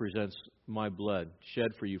cup represents my blood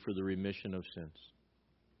shed for you for the remission of sins.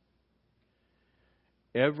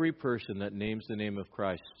 Every person that names the name of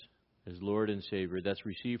Christ as Lord and Savior, that's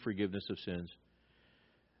received forgiveness of sins,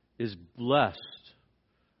 is blessed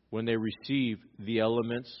when they receive the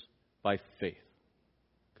elements by faith.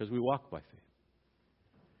 Because we walk by faith.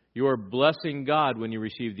 You are blessing God when you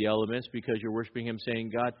receive the elements because you're worshiping Him, saying,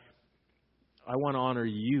 God, I want to honor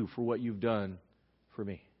you for what you've done for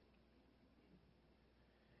me.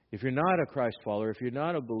 If you're not a Christ follower, if you're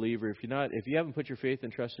not a believer, if you haven't put your faith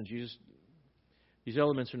and trust in Jesus, these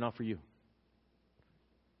elements are not for you.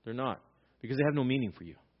 They're not. Because they have no meaning for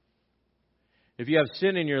you. If you have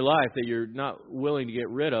sin in your life that you're not willing to get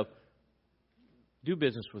rid of, do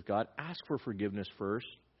business with God. Ask for forgiveness first.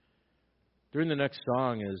 During the next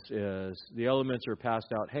song, as the elements are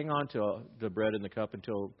passed out, hang on to the bread and the cup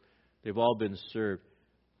until they've all been served.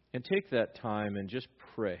 And take that time and just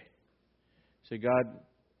pray. Say, God,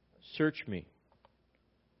 search me.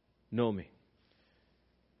 Know me.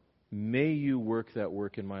 May you work that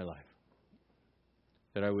work in my life.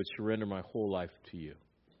 That I would surrender my whole life to you.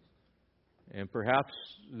 And perhaps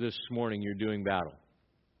this morning you're doing battle.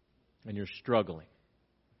 And you're struggling.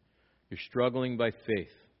 You're struggling by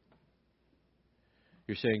faith.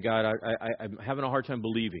 You're saying, God, I'm having a hard time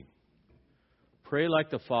believing. Pray like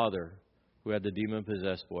the father who had the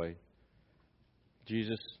demon-possessed boy.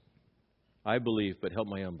 Jesus, I believe, but help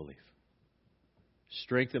my unbelief.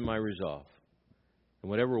 Strengthen my resolve. And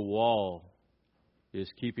whatever wall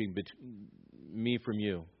is keeping me from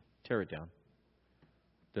you, tear it down.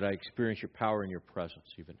 That I experience your power and your presence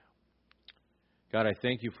even now. God, I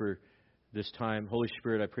thank you for this time. Holy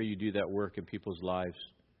Spirit, I pray you do that work in people's lives.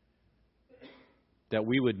 That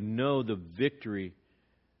we would know the victory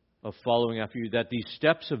of following after you. That these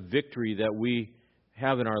steps of victory that we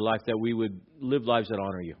have in our life, that we would live lives that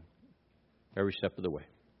honor you every step of the way.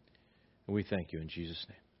 And we thank you in Jesus'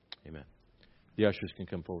 name. Amen. The ushers can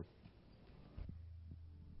come forward.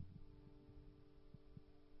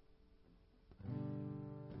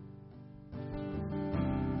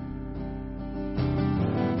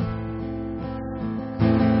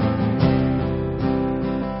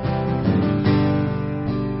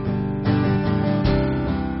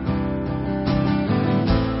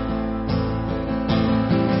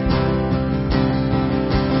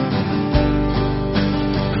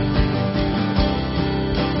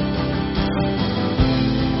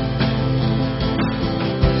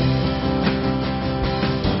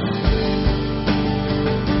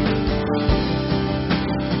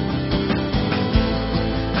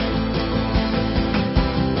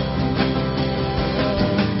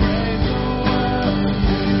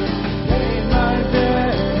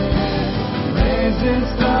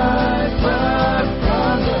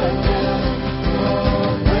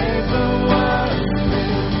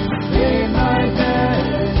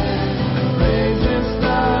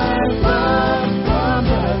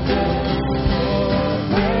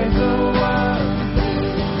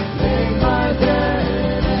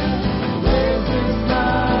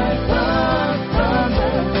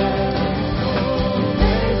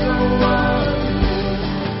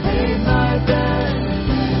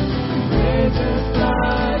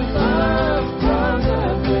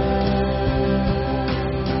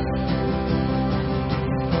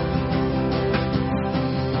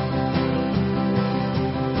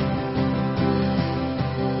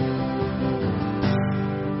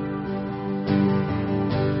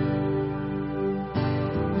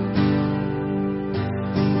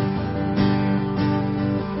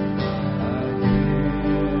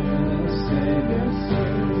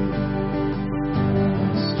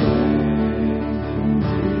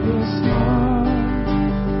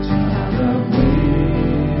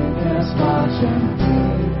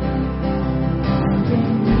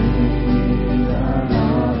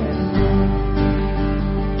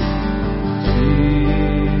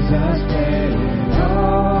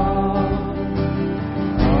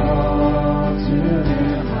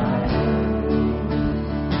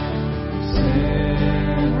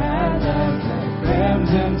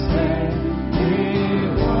 crimson stain,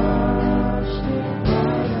 He washed it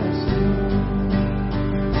white as snow.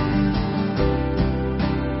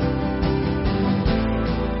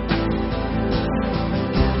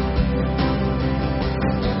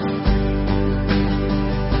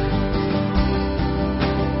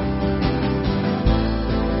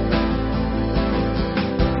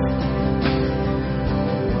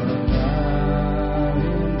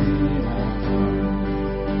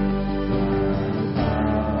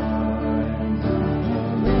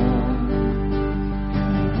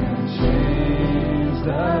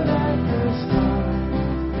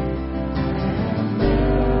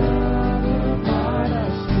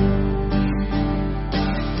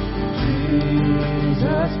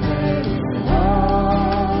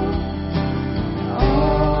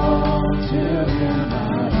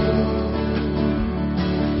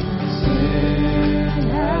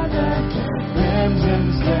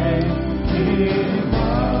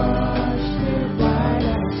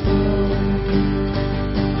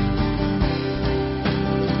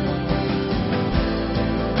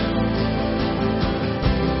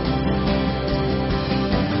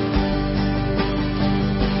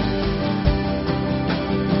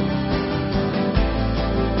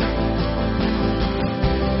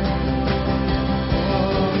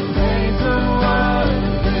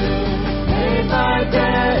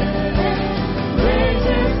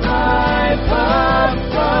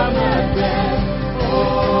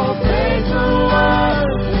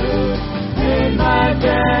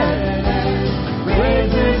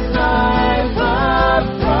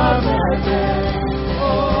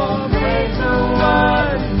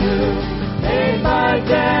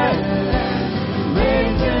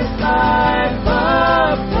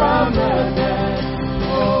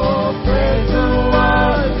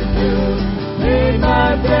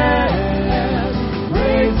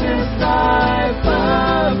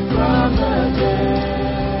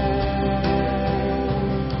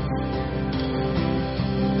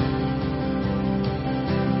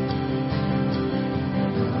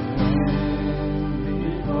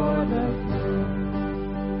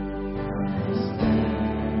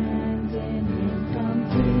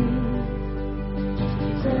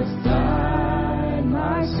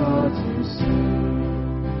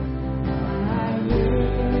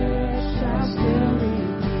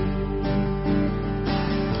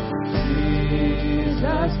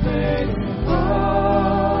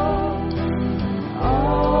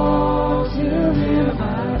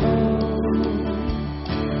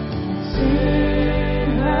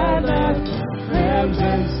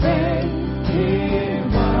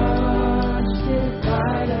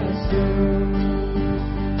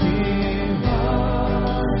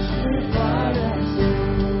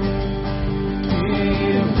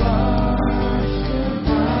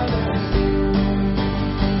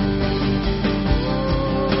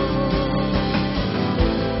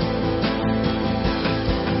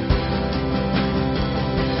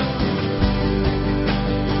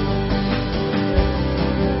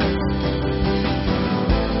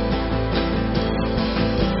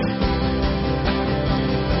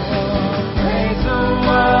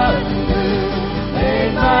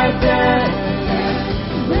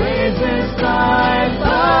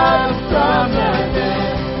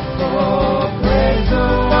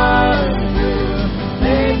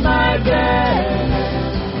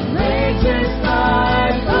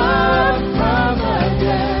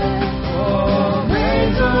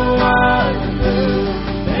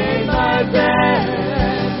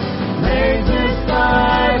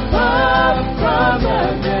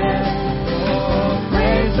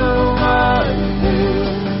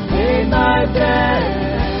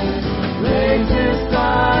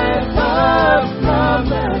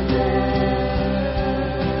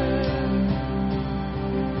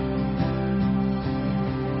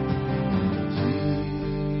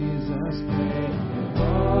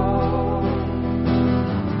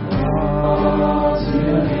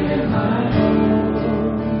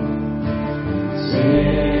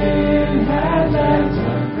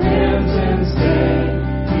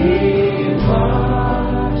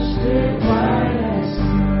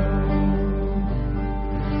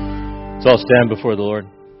 So I'll stand before the Lord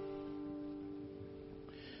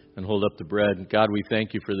and hold up the bread. God, we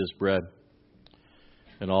thank you for this bread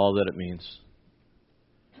and all that it means.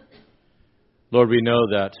 Lord, we know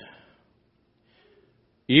that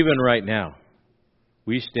even right now,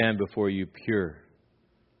 we stand before you pure,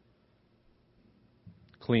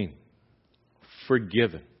 clean,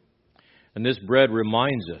 forgiven. And this bread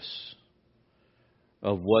reminds us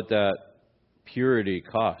of what that purity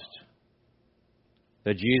cost.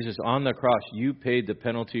 That Jesus, on the cross, you paid the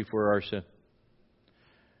penalty for our sin.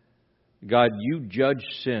 God, you judge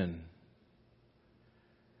sin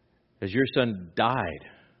as your Son died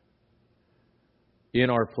in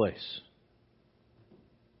our place.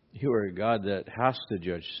 You are a God that has to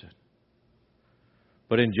judge sin.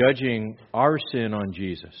 But in judging our sin on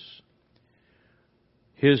Jesus,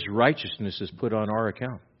 His righteousness is put on our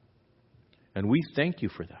account. And we thank you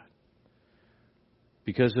for that.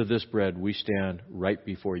 Because of this bread, we stand right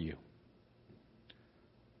before you.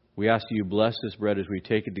 We ask that you bless this bread as we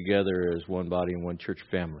take it together as one body and one church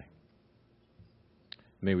family.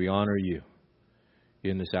 May we honor you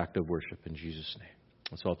in this act of worship in Jesus' name.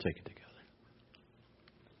 Let's all take it together.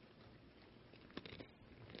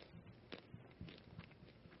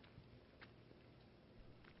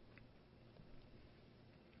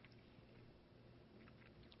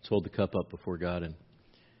 Let's hold the cup up before God. And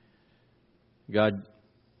God,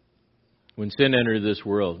 when sin entered this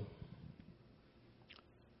world,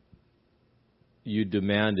 you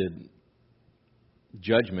demanded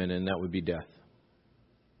judgment, and that would be death.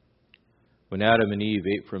 When Adam and Eve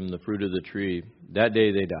ate from the fruit of the tree, that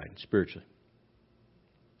day they died spiritually.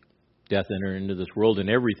 Death entered into this world, and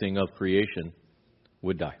everything of creation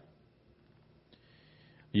would die.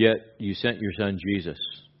 Yet you sent your Son Jesus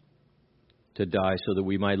to die so that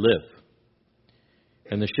we might live.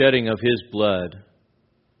 And the shedding of His blood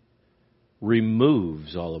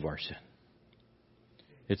removes all of our sin.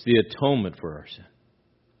 It's the atonement for our sin.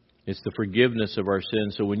 It's the forgiveness of our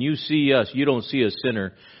sin. So when you see us, you don't see a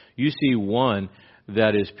sinner. You see one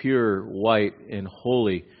that is pure, white, and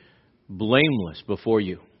holy, blameless before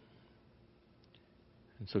you.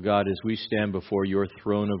 And so God, as we stand before your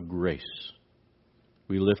throne of grace,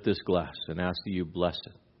 we lift this glass and ask that you bless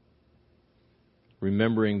it,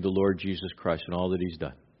 remembering the Lord Jesus Christ and all that He's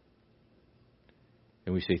done.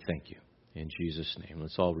 And we say thank you in Jesus' name.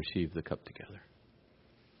 Let's all receive the cup together.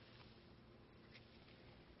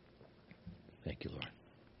 Thank you, Lord.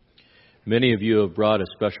 Many of you have brought a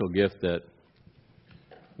special gift that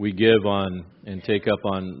we give on and take up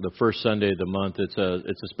on the first Sunday of the month. It's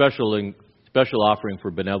a special offering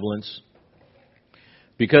for benevolence.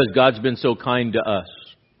 Because God's been so kind to us,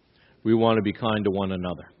 we want to be kind to one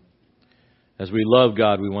another. As we love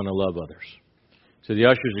God, we want to love others. So the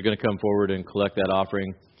ushers are going to come forward and collect that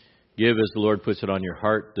offering. Give as the Lord puts it on your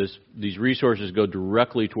heart. These resources go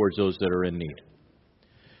directly towards those that are in need.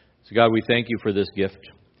 So God, we thank you for this gift.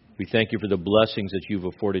 We thank you for the blessings that you've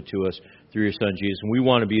afforded to us through your Son Jesus. And we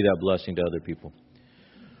want to be that blessing to other people.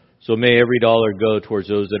 So may every dollar go towards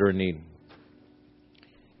those that are in need.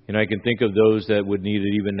 And I can think of those that would need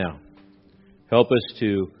it even now. Help us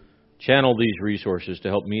to channel these resources to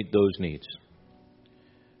help meet those needs,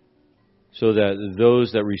 so that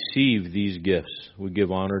those that receive these gifts would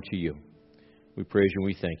give honor to you. We praise you and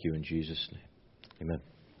we thank you in Jesus' name. Amen.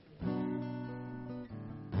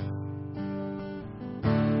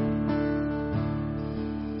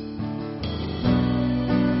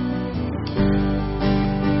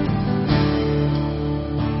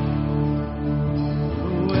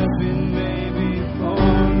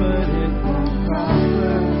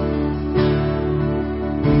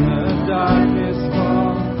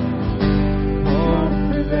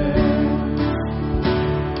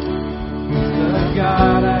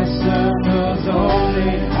 God I serve knows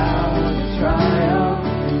only how to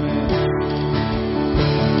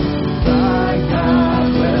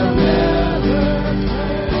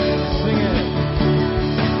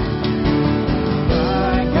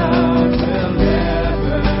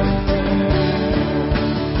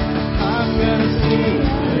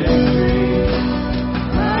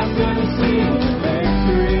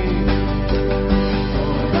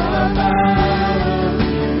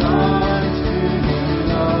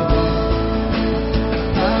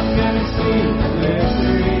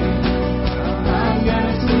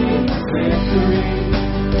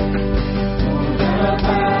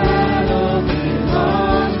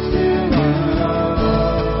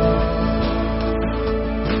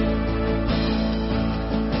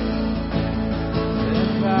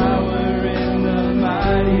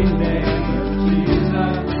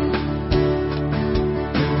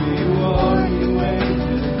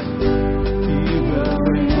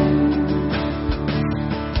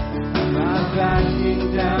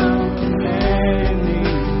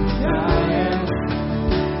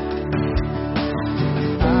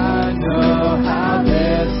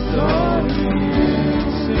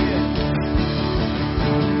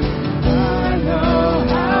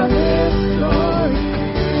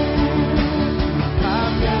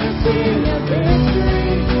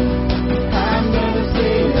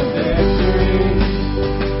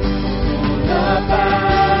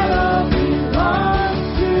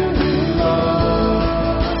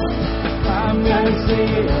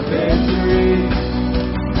a victory.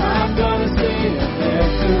 I'm gonna see a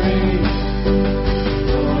victory.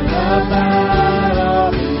 For the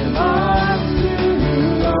battle belongs to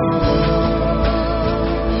you, Lord.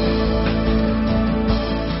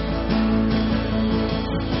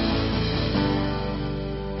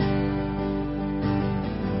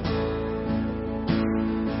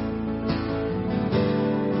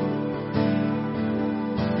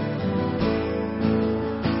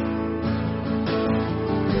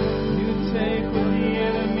 You take what the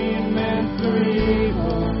enemy meant for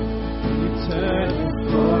evil, and you turn it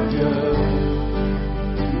for good.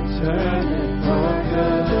 You turn it for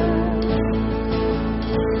good.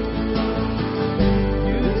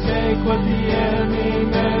 You take what the enemy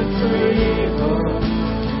meant for evil,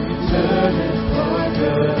 and you turn it for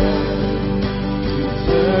good. You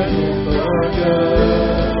turn it for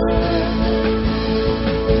good.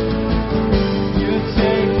 You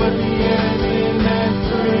take what the enemy meant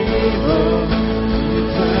for evil, you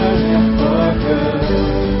turn it for good.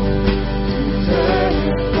 You turn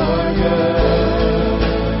it for good.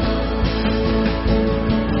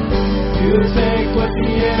 You take what the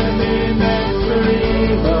enemy meant for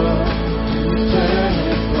evil, you turn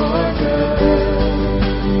it for good.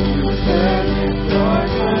 You turn it for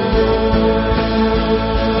good.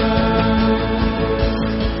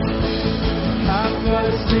 I'm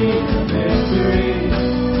gonna see a victory.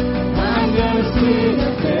 I'm gonna see a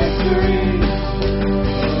victory.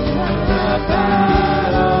 The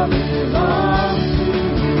battle belongs to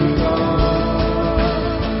you, Lord.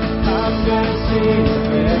 I'm gonna see a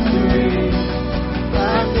victory.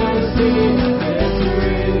 I'm gonna see a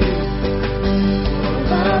victory.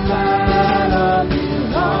 The battle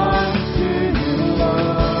belongs to you, Lord.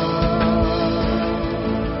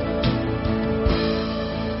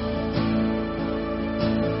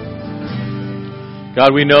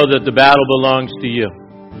 God, we know that the battle belongs to you.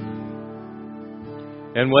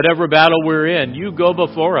 And whatever battle we're in, you go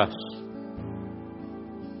before us.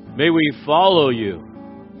 May we follow you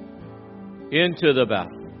into the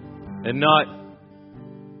battle and not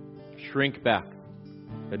shrink back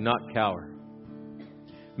and not cower.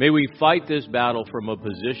 May we fight this battle from a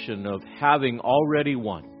position of having already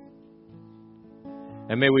won.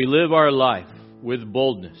 And may we live our life with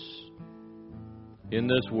boldness in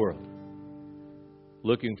this world,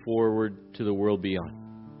 looking forward to the world beyond.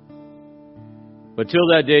 But till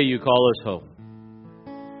that day you call us home,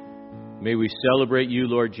 may we celebrate you,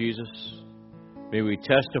 Lord Jesus. May we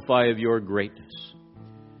testify of your greatness,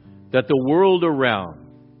 that the world around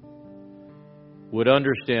would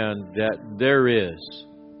understand that there is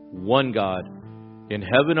one God in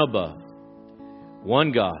heaven above,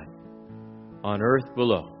 one God on earth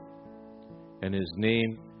below, and His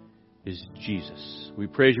name is Jesus. We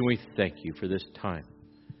praise you and we thank you for this time.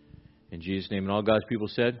 In Jesus' name, and all God's people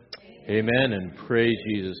said, amen, and praise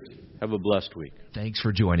Jesus. Have a blessed week. Thanks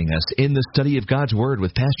for joining us in the study of God's Word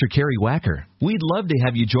with Pastor Kerry Wacker. We'd love to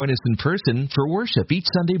have you join us in person for worship each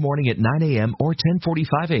Sunday morning at 9 a.m. or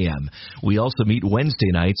 10:45 a.m. We also meet Wednesday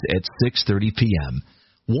nights at 6:30 p.m.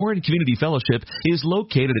 Warren Community Fellowship is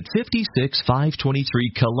located at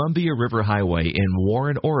 56523 Columbia River Highway in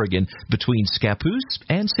Warren, Oregon, between Scappoose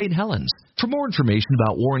and St. Helens. For more information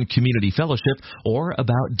about Warren Community Fellowship or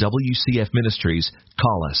about WCF Ministries,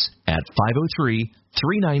 call us at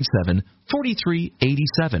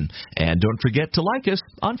 503-397-4387. And don't forget to like us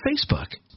on Facebook.